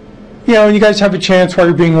part, you guys have a chance while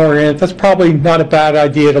you're being oriented. That's probably not a bad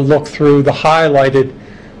idea to look through the highlighted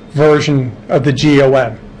version of the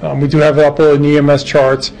GOM. We do have it uploaded in EMS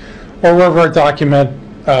charts or wherever our document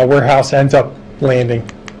warehouse ends up landing.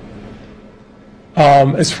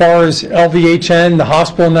 As far as LVHN, the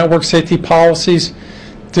hospital network safety policies,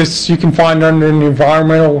 this you can find under the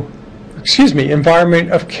Environment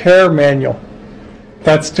of Care Manual.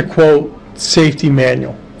 That's the quote safety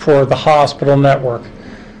manual for the hospital network.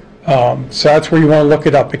 So that's where you want to look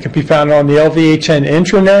it up. It can be found on the LVHN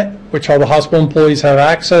intranet, which all the hospital employees have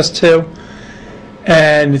access to.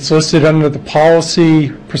 And it's listed under the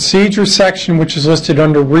policy procedure section, which is listed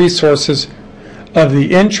under resources of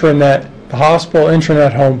the intranet, the hospital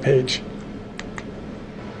intranet homepage.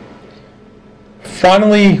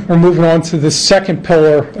 Finally, we're moving on to the second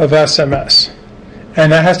pillar of SMS,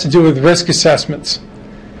 and that has to do with risk assessments.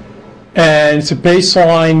 And it's a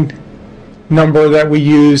baseline number that we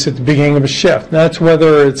use at the beginning of a shift. And that's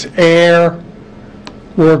whether it's air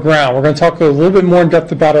or ground. We're going to talk a little bit more in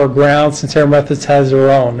depth about our ground since Air Methods has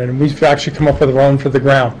their own, and we've actually come up with our own for the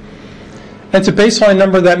ground. And it's a baseline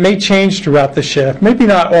number that may change throughout the shift, maybe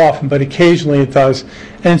not often, but occasionally it does.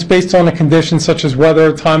 And it's based on a condition such as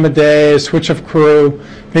weather, time of day, a switch of crew,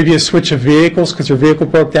 maybe a switch of vehicles because your vehicle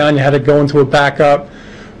broke down, you had to go into a backup,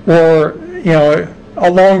 or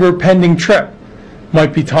a longer pending trip.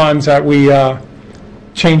 Might be times that we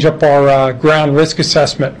change up our ground risk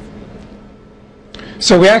assessment.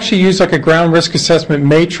 So we actually use like a ground risk assessment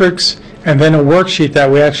matrix and then a worksheet that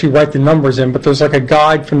we actually write the numbers in, but there's like a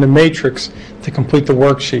guide from the matrix to complete the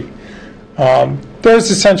worksheet. There's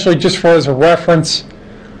essentially, just for as a reference,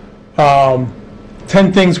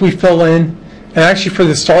 10 things we fill in. And actually for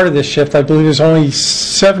the start of this shift, I believe there's only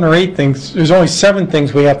 7 or 8 things. There's only 7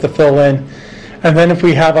 things we have to fill in. And then if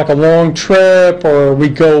we have like a long trip or we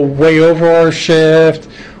go way over our shift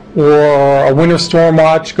or a winter storm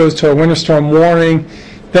watch goes to a winter storm warning,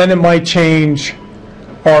 then it might change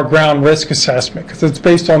our ground risk assessment because it's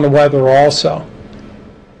based on the weather also.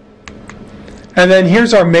 And then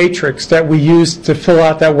here's our matrix that we use to fill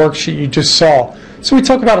out that worksheet you just saw. So we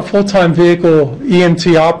talk about a full-time vehicle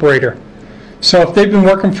EMT operator. So if they've been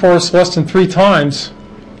working for us less than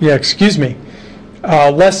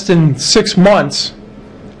 6 months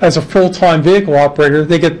as a full-time vehicle operator,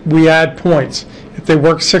 we add points. If they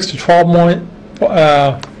work 6 to 12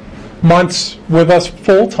 months with us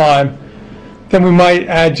full-time, then we might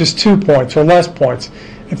add just 2 points or less points.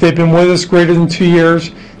 If they've been with us greater than 2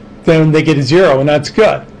 years, then they get a 0, and that's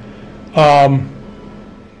good. A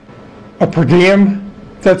per diem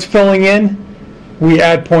that's filling in, we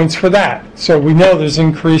add points for that. So we know there's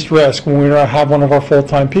increased risk when we don't have one of our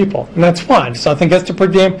full-time people, and that's fine. It's nothing against the per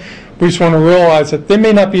diem. We just want to realize that they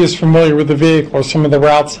may not be as familiar with the vehicle or some of the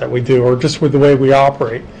routes that we do or just with the way we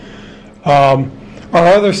operate. Our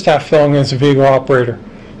other staff filling in is a vehicle operator.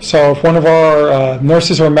 So if one of our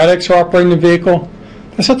nurses or medics are operating the vehicle,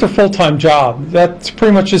 that's not their full-time job. That's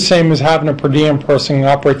pretty much the same as having a per diem person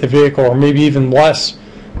operate the vehicle, or maybe even less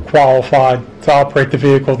qualified to operate the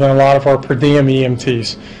vehicle than a lot of our per diem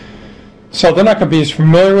EMTs. So they're not going to be as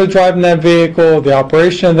familiar with driving that vehicle, the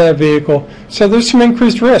operation of that vehicle. So there's some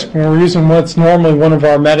increased risk when we're using what's normally one of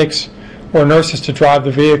our medics or nurses to drive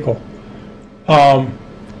the vehicle.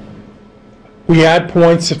 We add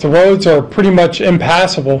points if the roads are pretty much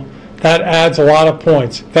impassable. That adds a lot of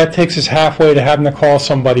points. That takes us halfway to having to call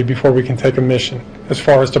somebody before we can take a mission as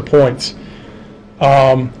far as the points.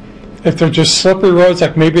 If they're just slippery roads,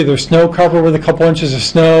 like maybe they're snow covered with a couple inches of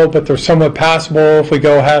snow, but they're somewhat passable if we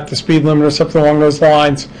go half the speed limit or something along those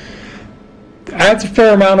lines, adds a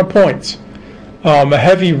fair amount of points. A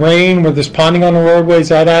heavy rain where there's ponding on the roadways,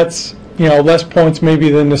 that adds less points maybe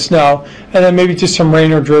than the snow, and then maybe just some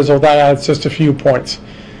rain or drizzle, that adds just a few points.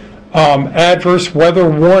 Adverse weather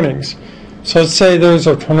warnings. So let's say there's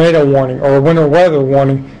a tornado warning or a winter weather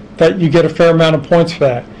warning, that you get a fair amount of points for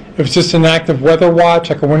that. If it's just an active weather watch,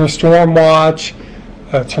 like a winter storm watch,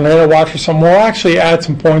 a tornado watch or something, we'll actually add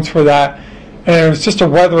some points for that. And if it's just a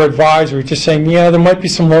weather advisory, just saying, there might be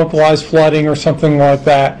some localized flooding or something like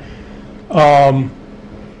that,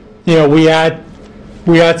 we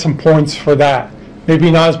add some points for that.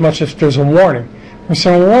 Maybe not as much if there's a warning. We're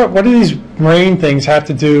saying, well, what do these rain things have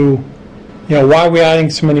to do? Why are we adding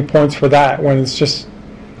so many points for that when it's just,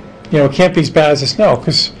 it can't be as bad as the snow?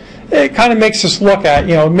 Because it kind of makes us look at,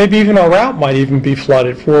 maybe even our route might even be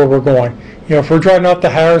flooded for where we're going. If we're driving up to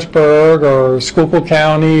Harrisburg or Schuylkill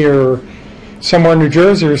County or somewhere in New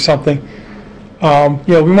Jersey or something,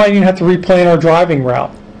 we might even have to replan our driving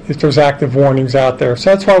route if there's active warnings out there. So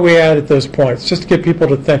that's why we added those points, just to get people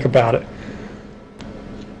to think about it.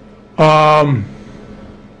 And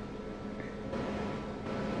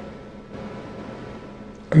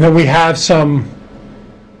then we have some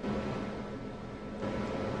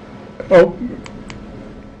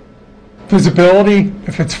visibility.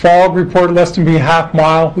 If it's fog, report less than a half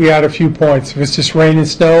mile, we add a few points. If it's just rain and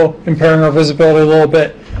snow, impairing our visibility a little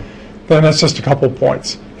bit, then that's just a couple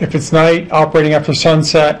points. If it's night, operating after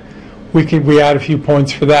sunset, we add a few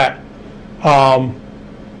points for that.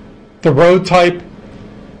 The road type,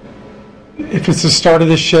 if it's the start of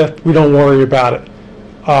the shift, we don't worry about it.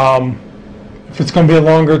 If it's going to be a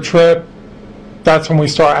longer trip, that's when we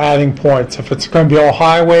start adding points. If it's going to be all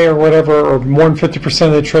highway or whatever, or more than 50%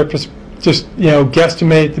 of the trip is just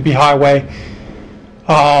guesstimated to be highway,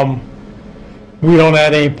 we don't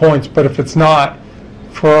add any points. But if it's not,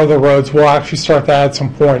 for other roads, we'll actually start to add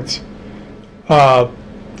some points. The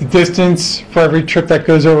distance for every trip that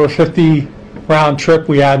goes over a 50 round trip,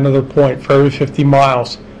 we add another point for every 50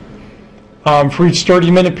 miles. For each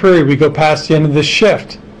 30-minute period we go past the end of the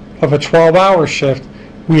shift of a 12-hour shift,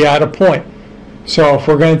 we add a point. So if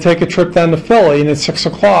we're going to take a trip down to Philly and it's 6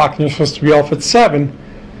 o'clock and you're supposed to be off at 7,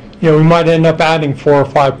 we might end up adding 4 or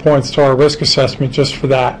 5 points to our risk assessment just for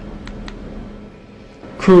that.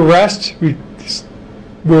 Crew rest,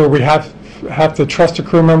 where we have to trust the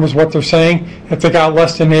crew members what they're saying. If they got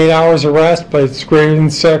less than 8 hours of rest, but it's greater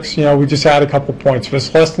than 6, we just add a couple points. If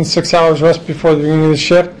it's less than 6 hours rest before the beginning of the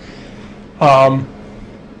shift,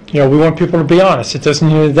 we want people to be honest. It doesn't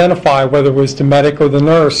even identify whether it was the medic or the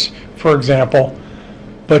nurse, for example.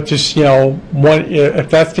 But just, if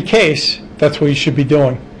that's the case, that's what you should be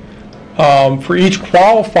doing. For each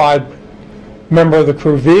qualified member of the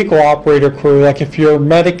crew, vehicle operator crew, like if you're a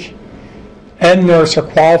medic and nurse are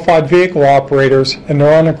qualified vehicle operators and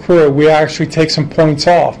they're on a crew, we actually take some points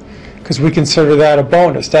off because we consider that a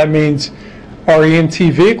bonus. That means our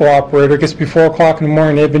EMT vehicle operator gets be 4 o'clock in the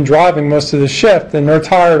morning, they've been driving most of the shift, and they're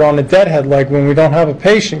tired on the deadhead leg when we don't have a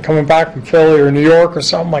patient coming back from Philly or New York or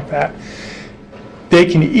something like that. They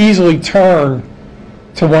can easily turn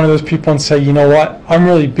to one of those people and say, you know what, I'm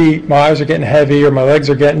really beat, my eyes are getting heavy or my legs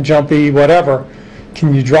are getting jumpy, whatever.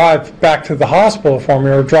 Can you drive back to the hospital for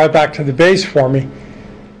me or drive back to the base for me?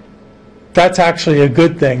 That's actually a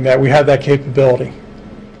good thing that we have that capability.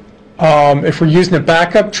 If we're using a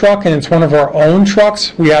backup truck and it's one of our own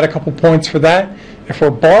trucks, we add a couple points for that. If we're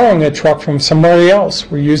borrowing a truck from somebody else,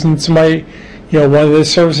 we're using somebody, one of the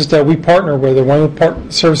services that we partner with or one of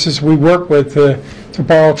the services we work with to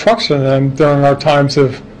borrow trucks from them during our times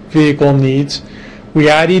of vehicle needs, we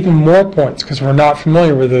add even more points because we're not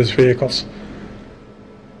familiar with those vehicles.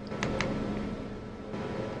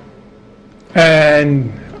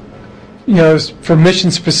 And, for mission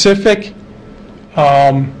specific,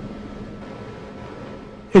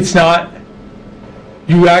 it's not,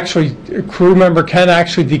 a crew member can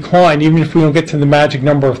actually decline even if we don't get to the magic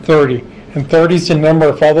number of 30. And 30 is the number,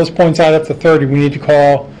 if all those points add up to 30, we need to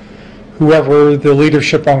call whoever the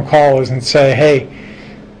leadership on call is and say, hey,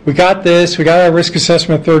 we got this, we got our risk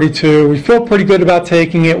assessment 32, we feel pretty good about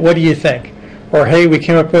taking it, what do you think? Or hey, we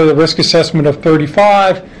came up with a risk assessment of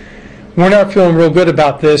 35, we're not feeling real good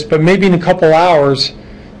about this, but maybe in a couple hours,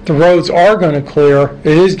 the roads are going to clear,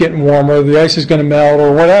 it is getting warmer, the ice is going to melt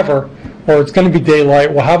or whatever, or it's going to be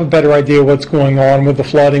daylight, we'll have a better idea what's going on with the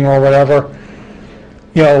flooding or whatever.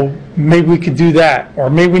 Maybe we could do that, or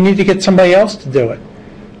maybe we need to get somebody else to do it.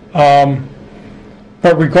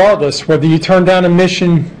 But regardless, whether you turn down a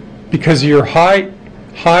mission because of your height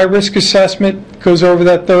high risk assessment goes over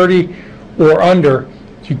that 30 or under,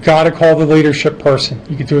 you got to call the leadership person.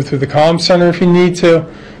 You can do it through the comm center if you need to,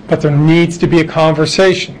 but there needs to be a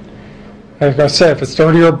conversation. Like I said, if it's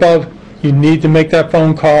 30 or above, you need to make that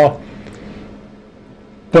phone call.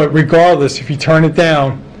 But regardless, if you turn it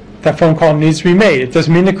down, that phone call needs to be made. It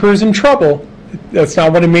doesn't mean the crew's in trouble. That's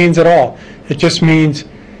not what it means at all. It just means,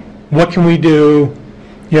 what can we do?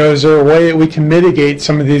 Is there a way that we can mitigate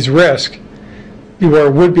some of these risks where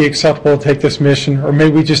it would be acceptable to take this mission? Or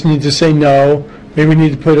maybe we just need to say no. Maybe we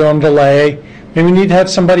need to put it on delay. Maybe we need to have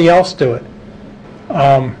somebody else do it.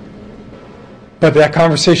 But that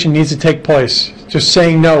conversation needs to take place. Just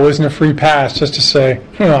saying no isn't a free pass just to say,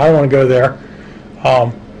 I don't want to go there.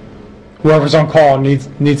 Whoever's on call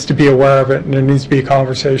needs to be aware of it, and there needs to be a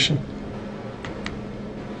conversation.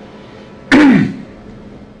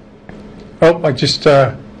 I just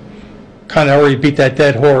kind of already beat that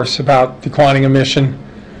dead horse about declining a mission.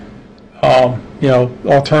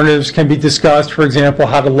 Alternatives can be discussed. For example,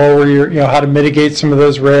 how to lower how to mitigate some of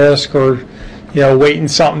those risks, or waiting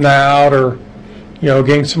something out, or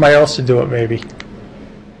getting somebody else to do it maybe.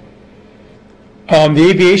 The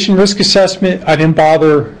aviation risk assessment, I didn't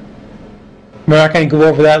bother. We're not going to go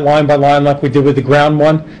over that line by line like we did with the ground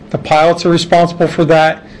one. The pilots are responsible for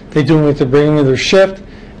that. They do it at the beginning of their shift,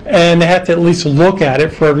 and they have to at least look at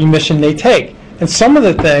it for every mission they take. And some of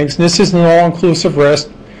the things, and this isn't an all-inclusive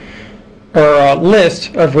risk or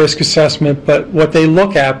list of risk assessment, but what they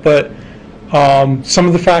look at, but some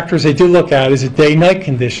of the factors they do look at is the day-night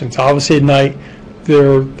conditions. Obviously at night,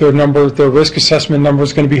 their risk assessment number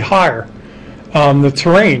is going to be higher. The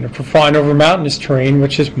terrain, if we're flying over mountainous terrain,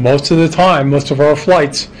 which is most of the time, most of our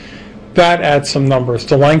flights, that adds some numbers.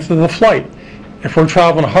 The length of the flight. If we're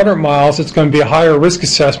traveling 100 miles, it's going to be a higher risk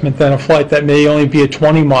assessment than a flight that may only be a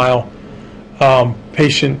 20-mile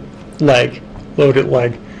patient leg, loaded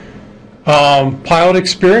leg. Pilot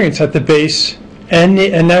experience at the base and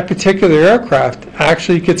that particular aircraft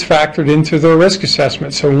actually gets factored into their risk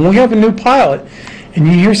assessment. So when we have a new pilot and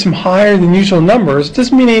you hear some higher than usual numbers, it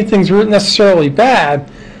doesn't mean anything's necessarily bad.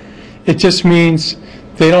 It just means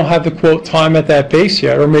they don't have the quote time at that base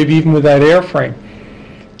yet, or maybe even with that airframe.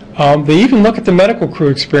 They even look at the medical crew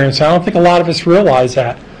experience. I don't think a lot of us realize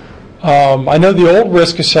that. I know the old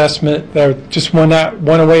risk assessment that just went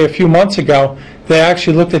away a few months ago, they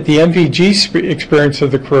actually looked at the MVG experience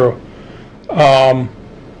of the crew.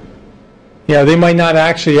 They might not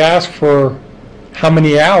actually ask for how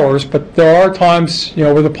many hours, but there are times,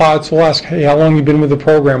 where the pilots will ask, hey, how long you been with the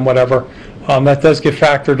program, whatever. That does get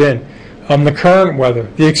factored in. The current weather,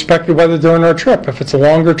 the expected weather during our trip. If it's a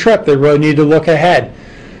longer trip, they really need to look ahead.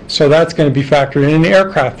 So that's going to be factored in. The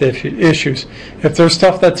aircraft issues. If there's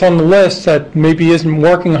stuff that's on the list that maybe isn't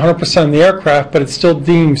working 100% in the aircraft, but it's still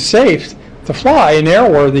deemed safe to fly and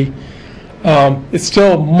airworthy, it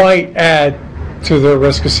still might add to the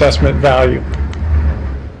risk assessment value.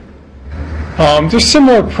 There's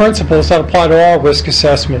similar principles that apply to all risk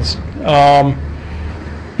assessments.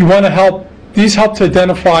 You want to help. These help to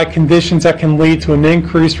identify conditions that can lead to an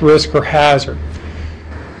increased risk or hazard.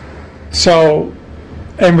 So,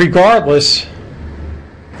 and regardless,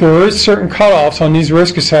 there is certain cutoffs on these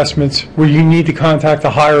risk assessments where you need to contact a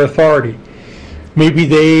higher authority.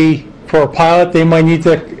 Maybe for a pilot, they might need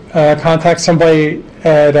to contact somebody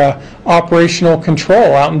at operational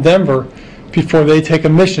control out in Denver before they take a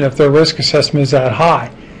mission if their risk assessment is that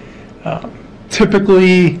high.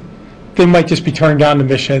 Typically, they might just be turned down the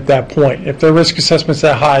mission at that point. If their risk assessment is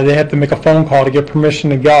that high, they have to make a phone call to get permission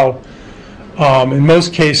to go. In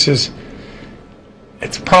most cases,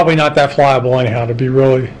 it's probably not that flyable anyhow, to be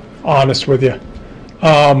really honest with you.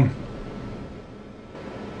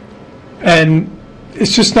 And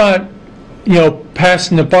it's just not,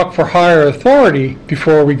 passing the buck for higher authority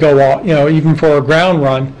before we go out, even for a ground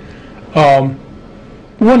run.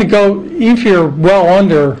 We want to go, even if you're well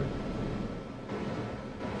under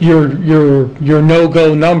your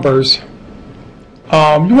no-go numbers, you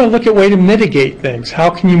want to look at a way to mitigate things. How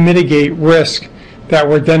can you mitigate risk that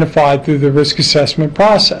were identified through the risk assessment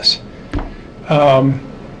process?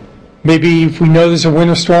 Maybe if we know there's a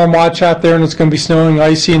winter storm watch out there and it's going to be snowing,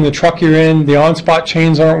 icy, and the truck you're in, the on-spot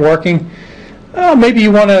chains aren't working, maybe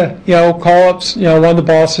you want to, call up, one of the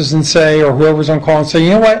bosses and say, or whoever's on call and say, you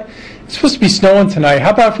know what, it's supposed to be snowing tonight. How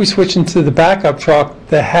about if we switch into the backup truck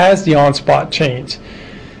that has the on-spot chains?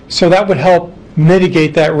 So that would help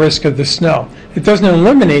mitigate that risk of the snow. It doesn't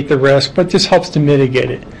eliminate the risk, but just helps to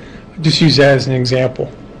mitigate it. Just use that as an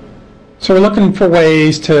example. So we're looking for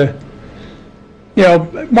ways to,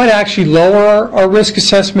 might actually lower our risk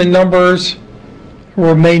assessment numbers,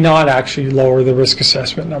 or may not actually lower the risk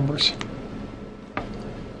assessment numbers.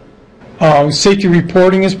 Safety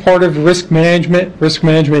reporting is part of risk management. Risk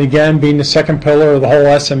management, again, being the second pillar of the whole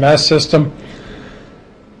SMS system.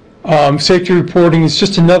 Safety reporting is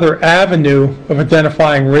just another avenue of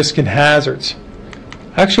identifying risk and hazards.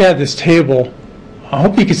 I actually have this table. I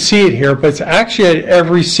hope you can see it here, but it's actually at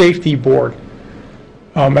every safety board,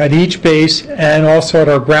 at each base and also at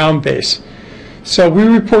our ground base. So we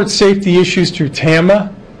report safety issues through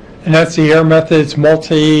TAMA, and that's the Air Methods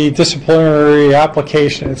Multidisciplinary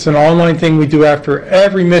Application. It's an online thing we do after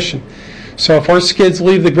every mission. So if our skids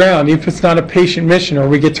leave the ground, even if it's not a patient mission or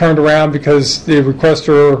we get turned around because the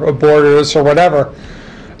requester aborted us or whatever,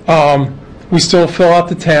 we still fill out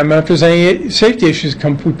the TAMA. If there's any safety issues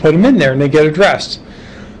come, we put them in there and they get addressed.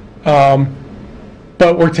 But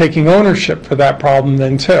we're taking ownership for that problem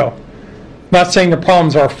then too. Not saying the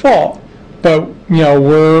problem's our fault, but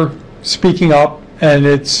we're speaking up, and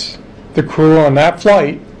it's the crew on that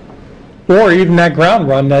flight or even that ground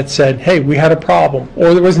run that said, hey, we had a problem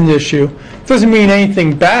or there was an issue. It doesn't mean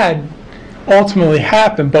anything bad ultimately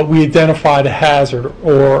happened, but we identified a hazard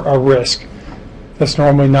or a risk that's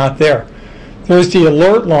normally not there. There's the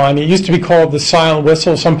alert line. It used to be called the silent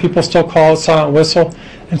whistle. Some people still call it silent whistle.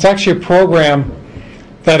 It's actually a program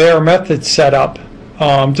that Air Methods set up.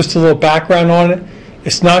 Just a little background on it.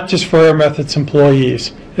 It's not just for Air Methods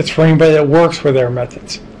employees. It's for anybody that works with Air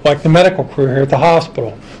Methods, like the medical crew here at the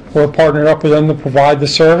hospital. We're partnered up with them to provide the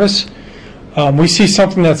service. We see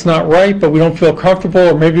something that's not right, but we don't feel comfortable,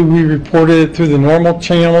 or maybe we reported it through the normal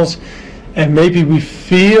channels, and maybe we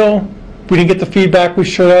feel we didn't get the feedback we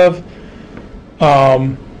should have.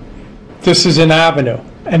 This is an avenue,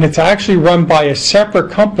 and it's actually run by a separate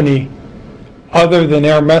company other than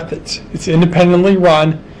Air Methods. It's independently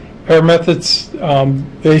run. Air Methods,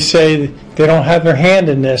 they say they don't have their hand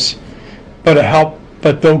in this, but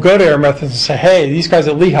they'll go to Air Methods and say, hey, these guys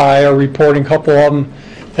at Lehigh are reporting a couple of them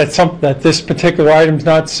that this particular item's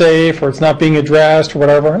not safe or it's not being addressed or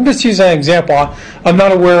whatever. I'm just using an example. I'm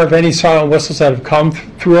not aware of any silent whistles that have come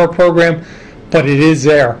through our program, but it is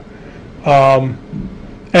there. And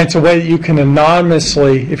it's a way that you can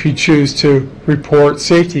anonymously, if you choose to, report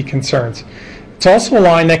safety concerns. It's also a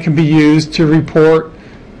line that can be used to report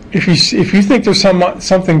if you think there's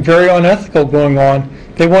something very unethical going on.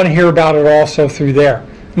 They want to hear about it also through there.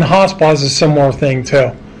 And the hospital has a similar thing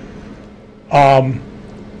too.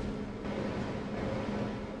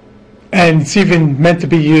 And it's even meant to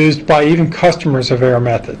be used by even customers of Air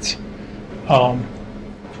Methods,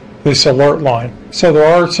 this alert line. So there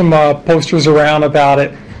are some posters around about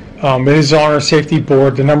it. It is on our safety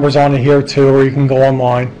board. The number's on it here too, or you can go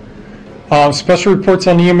online. Special reports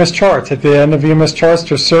on EMS charts. At the end of EMS charts,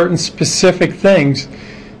 there's certain specific things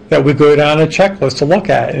that we go down a checklist to look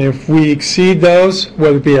at. And if we exceed those,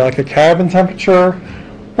 whether it be like a cabin temperature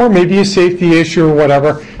or maybe a safety issue or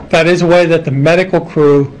whatever, that is a way that the medical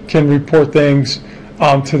crew can report things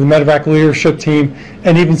to the MedEvac leadership team,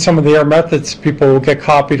 and even some of the Air Methods people will get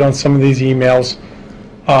copied on some of these emails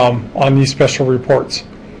on these special reports.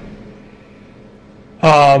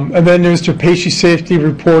 And then there's the patient safety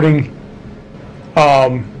reporting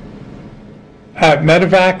at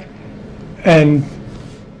MedEvac, and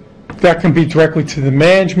that can be directly to the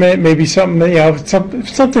management. Maybe something,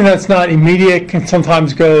 something that's not immediate can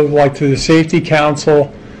sometimes go like to the safety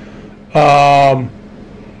council. And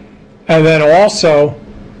then also,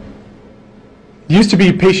 used to be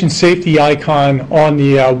a patient safety icon on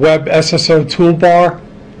the web SSO toolbar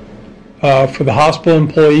for the hospital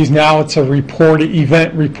employees. Now it's a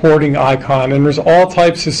event reporting icon, and there's all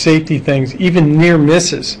types of safety things, even near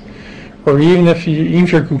misses, or even if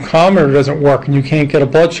your glucometer doesn't work and you can't get a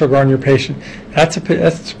blood sugar on your patient. That's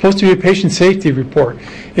supposed to be a patient safety report.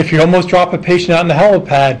 If you almost drop a patient out in the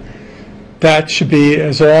helipad, that should be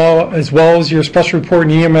as well as your special report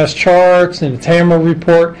in EMS charts and the TAMA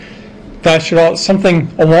report. That should something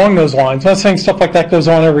along those lines. I'm not saying stuff like that goes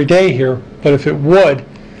on every day here, but if it would,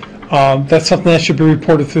 that's something that should be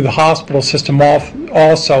reported through the hospital system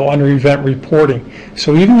also under event reporting.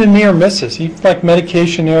 So even the near misses, even like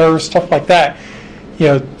medication errors, stuff like that,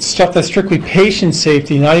 stuff that's strictly patient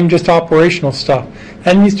safety, not even just operational stuff,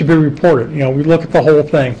 that needs to be reported. We look at the whole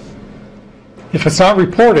thing. If it's not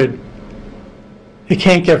reported, it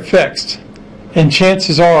can't get fixed. And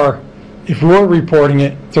chances are, if we're reporting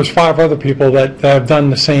it, there's 5 other people that have done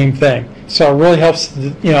the same thing. So it really helps,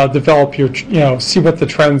 develop your, see what the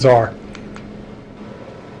trends are.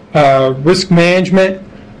 Risk management,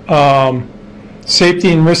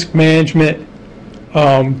 safety and risk management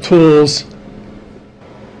tools.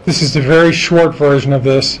 This is the very short version of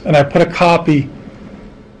this, and I put a copy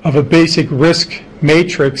of a basic risk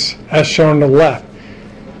matrix as shown on the left.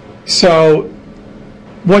 So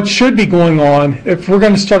what should be going on, if we're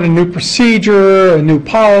going to start a new procedure, a new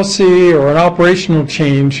policy, or an operational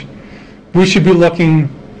change, we should be looking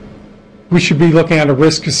at a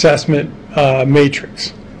risk assessment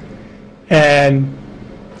matrix. And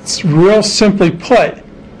it's real simply put,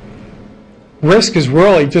 risk is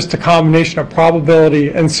really just a combination of probability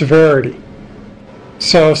and severity.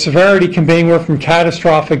 So severity can be anywhere from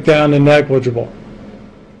catastrophic down to negligible.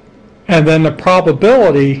 And then the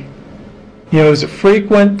probability, is it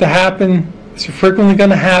frequent to happen? Is it frequently going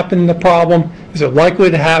to happen, the problem? Is it likely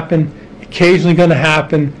to happen? Occasionally going to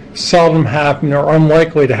happen? Seldom happen? Or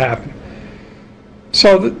unlikely to happen?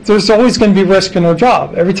 So there's always going to be risk in our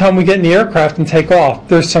job. Every time we get in the aircraft and take off,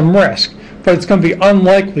 there's some risk. But it's going to be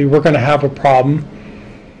unlikely we're going to have a problem.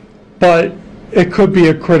 But it could be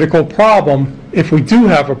a critical problem if we do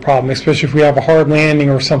have a problem, especially if we have a hard landing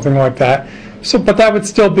or something like that. But that would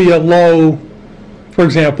still be a low, for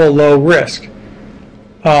example, low risk.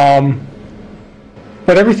 But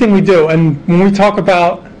everything we do, and when we talk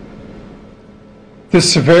about the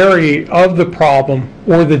severity of the problem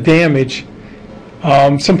or the damage,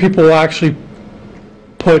 some people will actually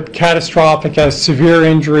put catastrophic as severe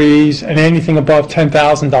injuries and anything above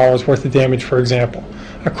 $10,000 worth of damage, for example.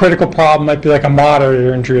 A critical problem might be like a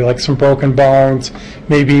moderate injury, like some broken bones,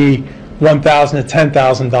 maybe $1,000 to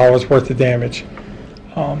 $10,000 worth of damage.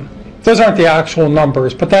 Those aren't the actual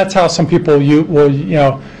numbers, but that's how some people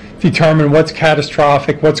will determine what's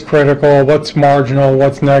catastrophic, what's critical, what's marginal,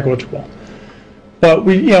 what's negligible. But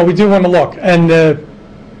we do want to look, and the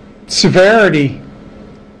severity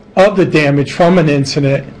of the damage from an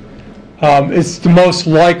incident is the most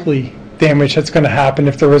likely damage that's going to happen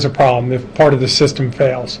if there is a problem, if part of the system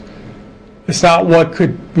fails. It's not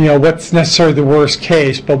what's necessarily the worst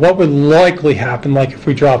case, but what would likely happen, like if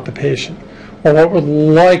we drop the patient, or what would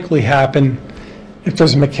likely happen if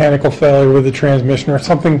there's a mechanical failure with the transmission or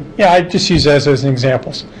something. I just use those as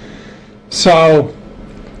examples. So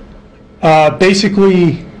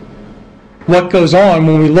basically, what goes on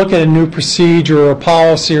when we look at a new procedure or a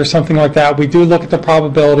policy or something like that, we do look at the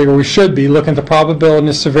probability, or we should be looking at the probability and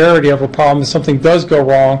the severity of a problem if something does go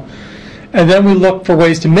wrong, and then we look for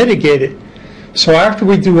ways to mitigate it. So after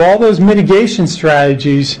we do all those mitigation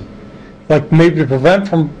strategies, like maybe to prevent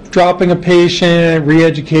from dropping a patient,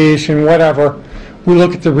 re-education, whatever, we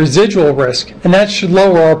look at the residual risk, and that should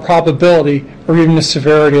lower our probability or even the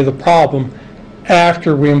severity of the problem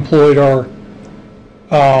after we employed our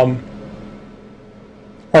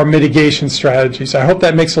mitigation strategies. I hope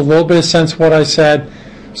that makes a little bit of sense what I said.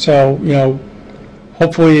 So,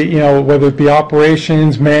 hopefully, whether it be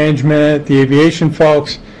operations, management, the aviation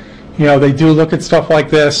folks, they do look at stuff like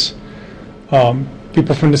this.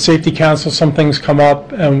 People from the Safety Council, some things come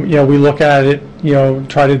up, and we look at it,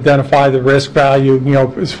 try to identify the risk value,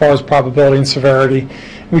 as far as probability and severity.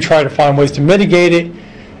 We try to find ways to mitigate it,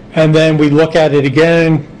 and then we look at it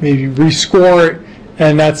again, maybe rescore it,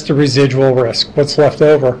 and that's the residual risk, what's left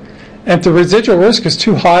over. And if the residual risk is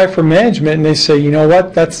too high for management, and they say, you know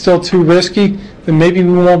what, that's still too risky, then maybe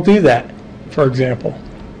we won't do that, for example.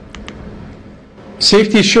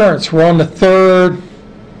 Safety assurance, we're on the third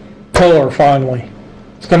pillar finally.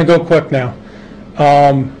 It's going to go quick now.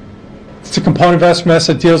 It's a component of SMS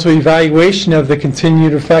that deals with evaluation of the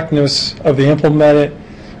continued effectiveness of the implemented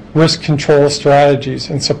risk control strategies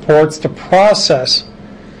and supports the process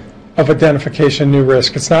of identification of new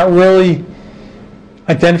risk. It's not really,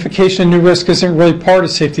 identification of new risk isn't really part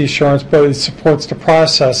of safety assurance, but it supports the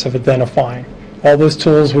process of identifying. All those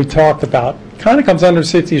tools we talked about kind of comes under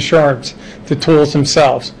safety assurance, the tools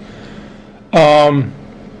themselves.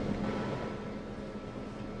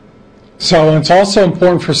 So it's also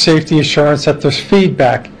important for safety assurance that there's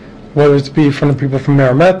feedback, whether it's be from the people from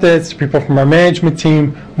Air Methods, the people from our management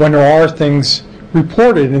team, when there are things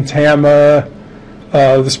reported in TAMA,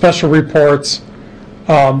 the special reports.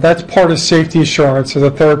 That's part of safety assurance, or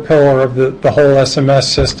the third pillar of the whole SMS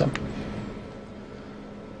system.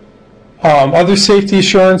 Other safety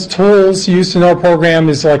assurance tools used in our program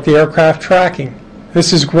is like the aircraft tracking.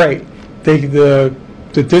 This is great.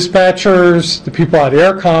 The dispatchers, the people at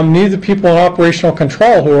Aircom, neither the people in operational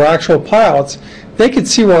control who are actual pilots, they could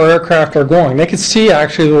see where our aircraft are going. They could see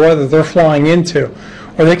actually the weather they're flying into,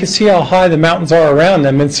 or they could see how high the mountains are around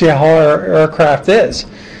them and see how our aircraft is.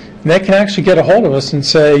 And they can actually get a hold of us and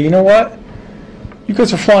say, you know what, you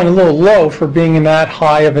guys are flying a little low for being in that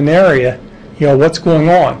high of an area. What's going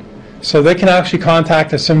on? So they can actually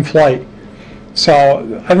contact us in flight.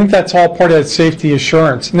 So I think that's all part of that safety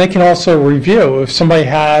assurance. And they can also review if somebody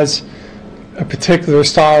has a particular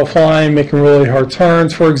style of flying, making really hard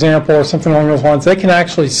turns, for example, or something along those lines. They can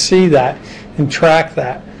actually see that and track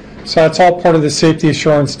that. So that's all part of the safety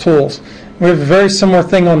assurance tools. We have a very similar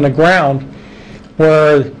thing on the ground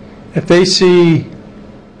where if they see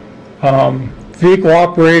vehicle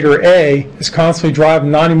operator A is constantly driving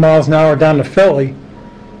 90 miles an hour down to Philly,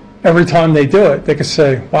 every time they do it, they could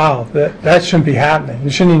say, wow, that shouldn't be happening.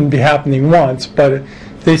 It shouldn't even be happening once. But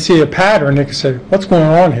if they see a pattern, they can say, what's going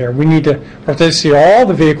on here? We need to, or if they see all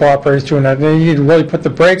the vehicle operators doing that, they need to really put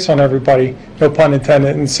the brakes on everybody, no pun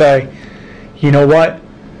intended, and say, you know what?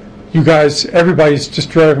 You guys, everybody's just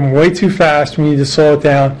driving way too fast. We need to slow it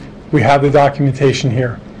down. We have the documentation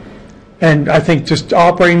here. And I think just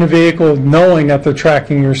operating the vehicle, knowing that they're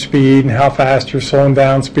tracking your speed and how fast you're slowing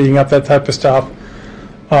down, speeding up, that type of stuff,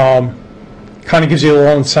 kind of gives you a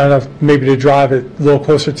little incentive maybe to drive it a little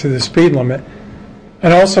closer to the speed limit.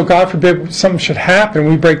 And also, God forbid something should happen,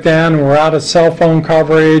 we break down and we're out of cell phone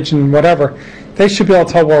coverage and whatever, they should be able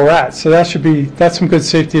to tell where we're at. So that's some good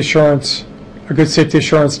safety assurance, a good safety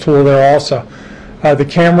assurance tool there also. The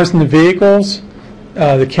cameras in the vehicles,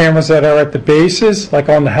 the cameras that are at the bases, like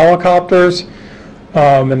on the helicopters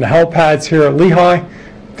and the helipads here at Lehigh,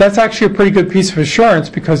 that's actually a pretty good piece of assurance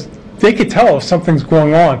because they could tell if something's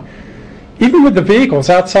going on. Even with the vehicles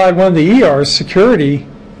outside one of the ERs, security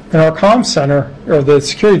in our comm center, or the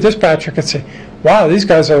security dispatcher could say, wow, these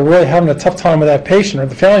guys are really having a tough time with that patient, or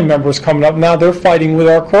the family member is coming up, now they're fighting with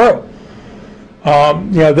our crew.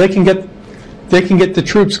 They can get the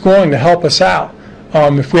troops going to help us out.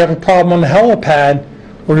 If we have a problem on the helipad,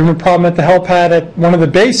 or even a problem at the helipad at one of the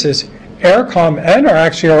bases, AirComm and our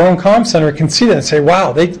own comm center can see that and say,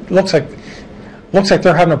 wow, looks like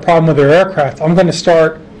they're having a problem with their aircraft. I'm going to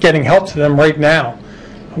start getting help to them right now.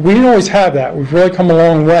 We didn't always have that. We've really come a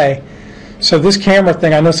long way. So this camera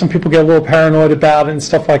thing, I know some people get a little paranoid about it and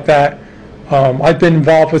stuff like that. I've been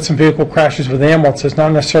involved with some vehicle crashes with ambulances,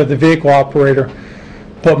 not necessarily the vehicle operator,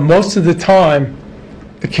 but most of the time,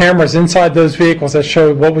 the cameras inside those vehicles that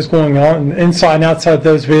showed what was going on inside and outside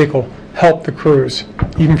those vehicles helped the crews,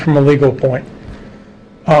 even from a legal point.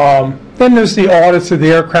 Then there's the audits of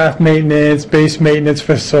the aircraft maintenance, base maintenance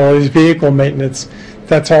facilities, vehicle maintenance.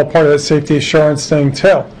 That's all part of the safety assurance thing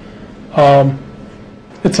too.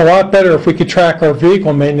 It's a lot better if we could track our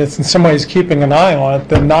vehicle maintenance and somebody's keeping an eye on it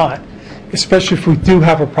than not, especially if we do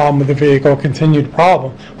have a problem with the vehicle, a continued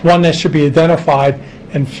problem, one that should be identified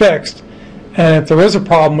and fixed. And if there is a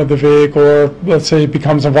problem with the vehicle, or let's say it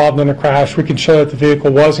becomes involved in a crash, we can show that the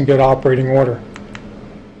vehicle was in good operating order.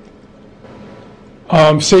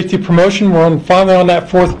 Safety promotion, we're finally on that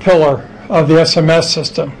fourth pillar of the SMS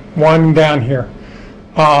system, winding down here.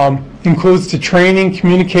 Includes the training,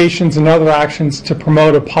 communications, and other actions to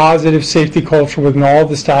promote a positive safety culture within all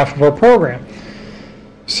the staff of our program.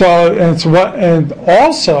 So, and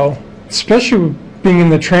also, especially being in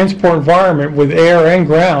the transport environment with air and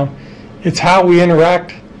ground, it's how we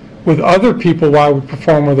interact with other people while we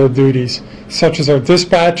perform with our duties, such as our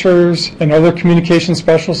dispatchers and other communication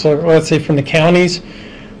specialists, let's say from the counties.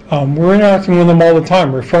 We're interacting with them all the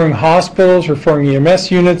time, referring hospitals, referring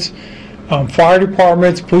EMS units, fire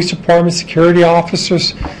departments, police departments, security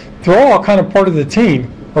officers. They're all kind of part of the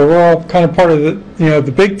team, or we're all kind of part of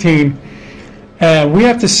the big team, and we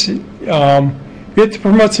have to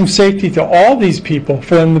promote some safety to all these people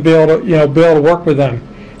for them to be able to work with them,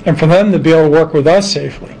 and for them to be able to work with us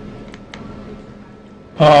safely.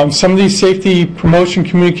 Some of these safety promotion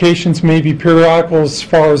communications may be periodical, as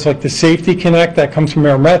far as like the Safety Connect that comes from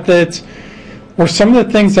Air Methods, or some of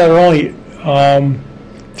the things that are only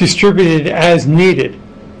distributed as needed,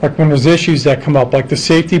 like when there's issues that come up, like the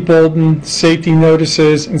safety bulletin, safety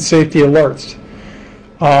notices, and safety alerts.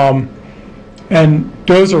 And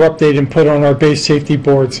those are updated and put on our base safety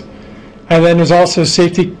boards. And then there's also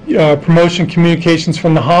safety promotion communications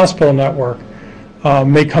from the hospital network.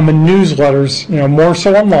 May come in newsletters, more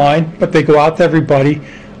so online, but they go out to everybody.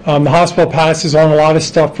 The hospital passes on a lot of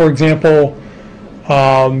stuff. For example,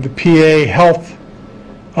 the PA health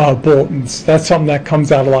bulletins. That's something that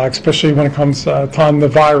comes out a lot, especially when it comes time the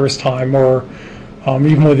virus time, or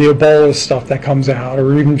even with the Ebola stuff that comes out,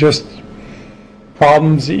 or even just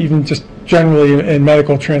problems, even just generally in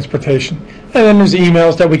medical transportation. And then there's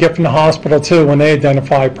emails that we get from the hospital too when they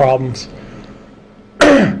identify problems.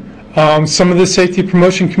 Some of the safety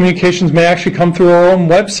promotion communications may actually come through our own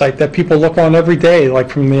website that people look on every day, like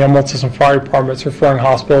from the ambulances and fire departments, referring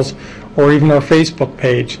hospitals, or even our Facebook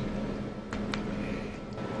page.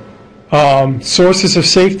 Sources of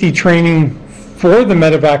safety training for the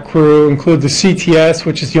MedEvac crew include the CTS,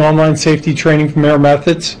 which is the online safety training from Air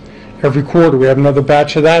Methods. Every quarter we have another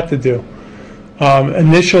batch of that to do.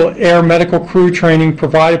 Initial air medical crew training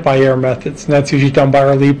provided by Air Methods, and that's usually done by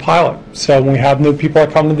our lead pilot. So when we have new people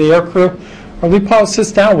that come to the air crew, Our lead pilot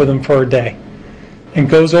sits down with them for a day and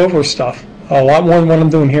goes over stuff. A lot more than what I'm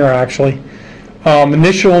doing here, actually.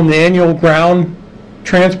 Initial and the annual ground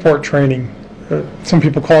transport training. Some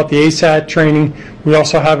people call it the ASAT training. We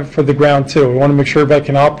also have it for the ground too. We want to make sure everybody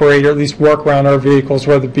can operate or at least work around our vehicles,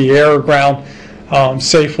 whether it be air or ground,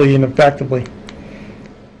 safely and effectively.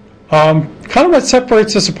 Kind of what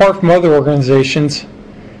separates us apart from other organizations,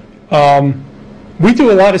 we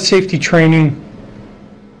do a lot of safety training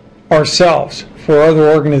ourselves for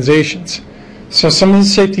other organizations. So some of the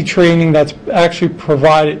safety training that's actually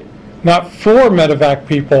provided not for MedEvac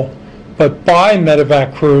people, but by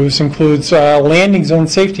MedEvac crews includes landing zone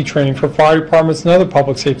safety training for fire departments and other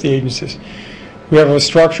public safety agencies. We have a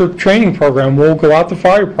structured training program. We'll go out to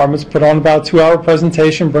fire departments, put on about a 2-hour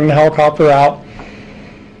presentation, bring the helicopter out,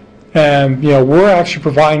 and we're actually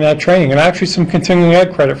providing that training and actually some continuing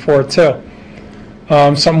ed credit for it too.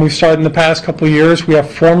 Something we've started in the past couple of years. We have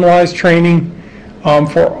formalized training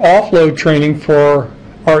for offload training for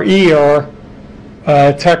our ER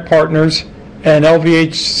tech partners and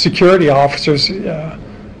LVH security officers,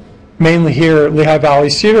 mainly here at Lehigh Valley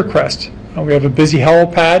Cedar Crest. We have a busy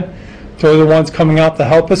helipad. They're the ones coming out to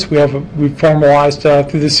help us. We've formalized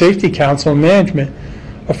through the Safety Council and Management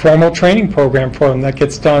a formal training program for them that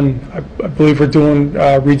gets done. I believe we're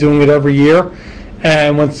redoing it every year.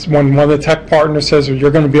 And when one of the tech partners says, well,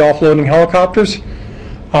 you're going to be offloading helicopters,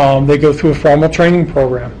 they go through a formal training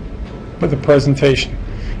program with a presentation.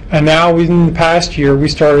 And now in the past year, we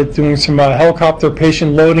started doing some helicopter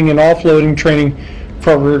patient loading and offloading training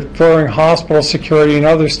for referring hospital security and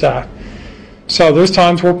other staff. So there's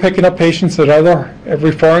times we're picking up patients at other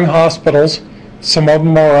referring hospitals. Some of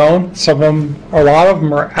them are our own. A lot of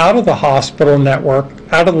them are out of the hospital network,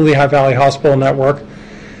 out of the Lehigh Valley Hospital Network.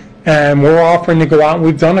 And we're offering to go out, and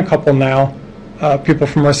we've done a couple now, people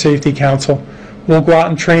from our Safety Council. We'll go out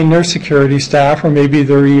and train their security staff, or maybe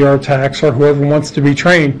their ER techs, or whoever wants to be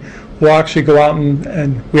trained. We'll actually go out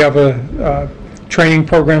and we have a training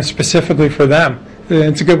program specifically for them. And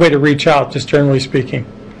it's a good way to reach out, just generally speaking.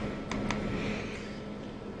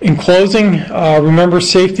 In closing, remember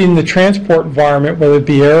safety in the transport environment, whether it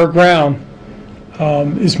be air or ground,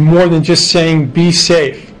 is more than just saying be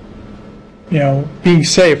safe. Being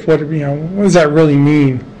safe, what does that really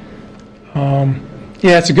mean?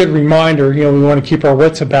 Yeah, it's a good reminder. We want to keep our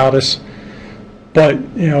wits about us. But,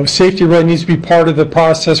 safety really needs to be part of the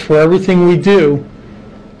process for everything we do,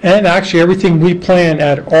 and actually everything we plan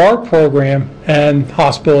at our program and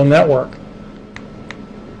hospital network.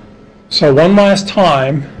 So one last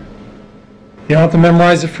time, you don't have to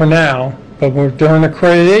memorize it for now, but during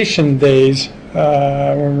accreditation days,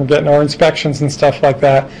 when we're getting our inspections and stuff like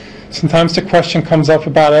that, sometimes the question comes up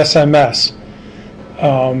about SMS.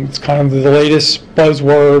 It's kind of the latest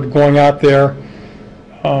buzzword going out there.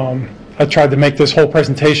 I tried to make this whole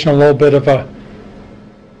presentation a little bit of a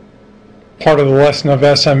part of the lesson of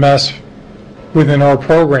SMS within our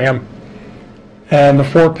program. And the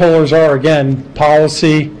 4 pillars are, again,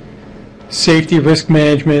 policy, safety risk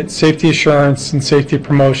management, safety assurance, and safety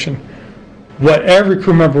promotion. What every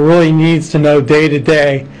crew member really needs to know day to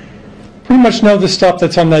day, pretty much know the stuff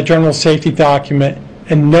that's on that general safety document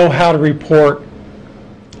and know how to report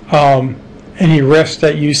any risks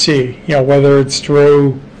that you see, whether it's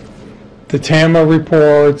through the TAMA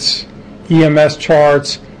reports, EMS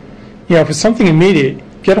charts. If it's something immediate,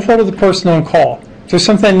 get a hold of the person on call. If there's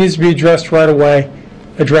something that needs to be addressed right away,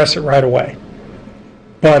 address it right away.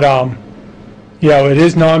 But it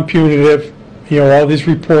is non-punitive, all these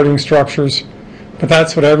reporting structures, but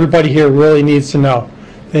that's what everybody here really needs to know.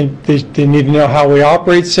 They need to know how we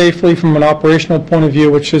operate safely from an operational point of view,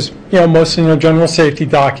 which is mostly in a general safety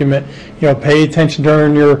document. Pay attention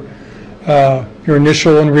during your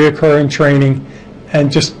initial and reoccurring training, and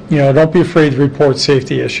just don't be afraid to report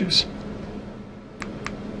safety issues.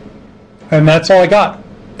 And that's all I got.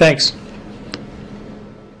 Thanks.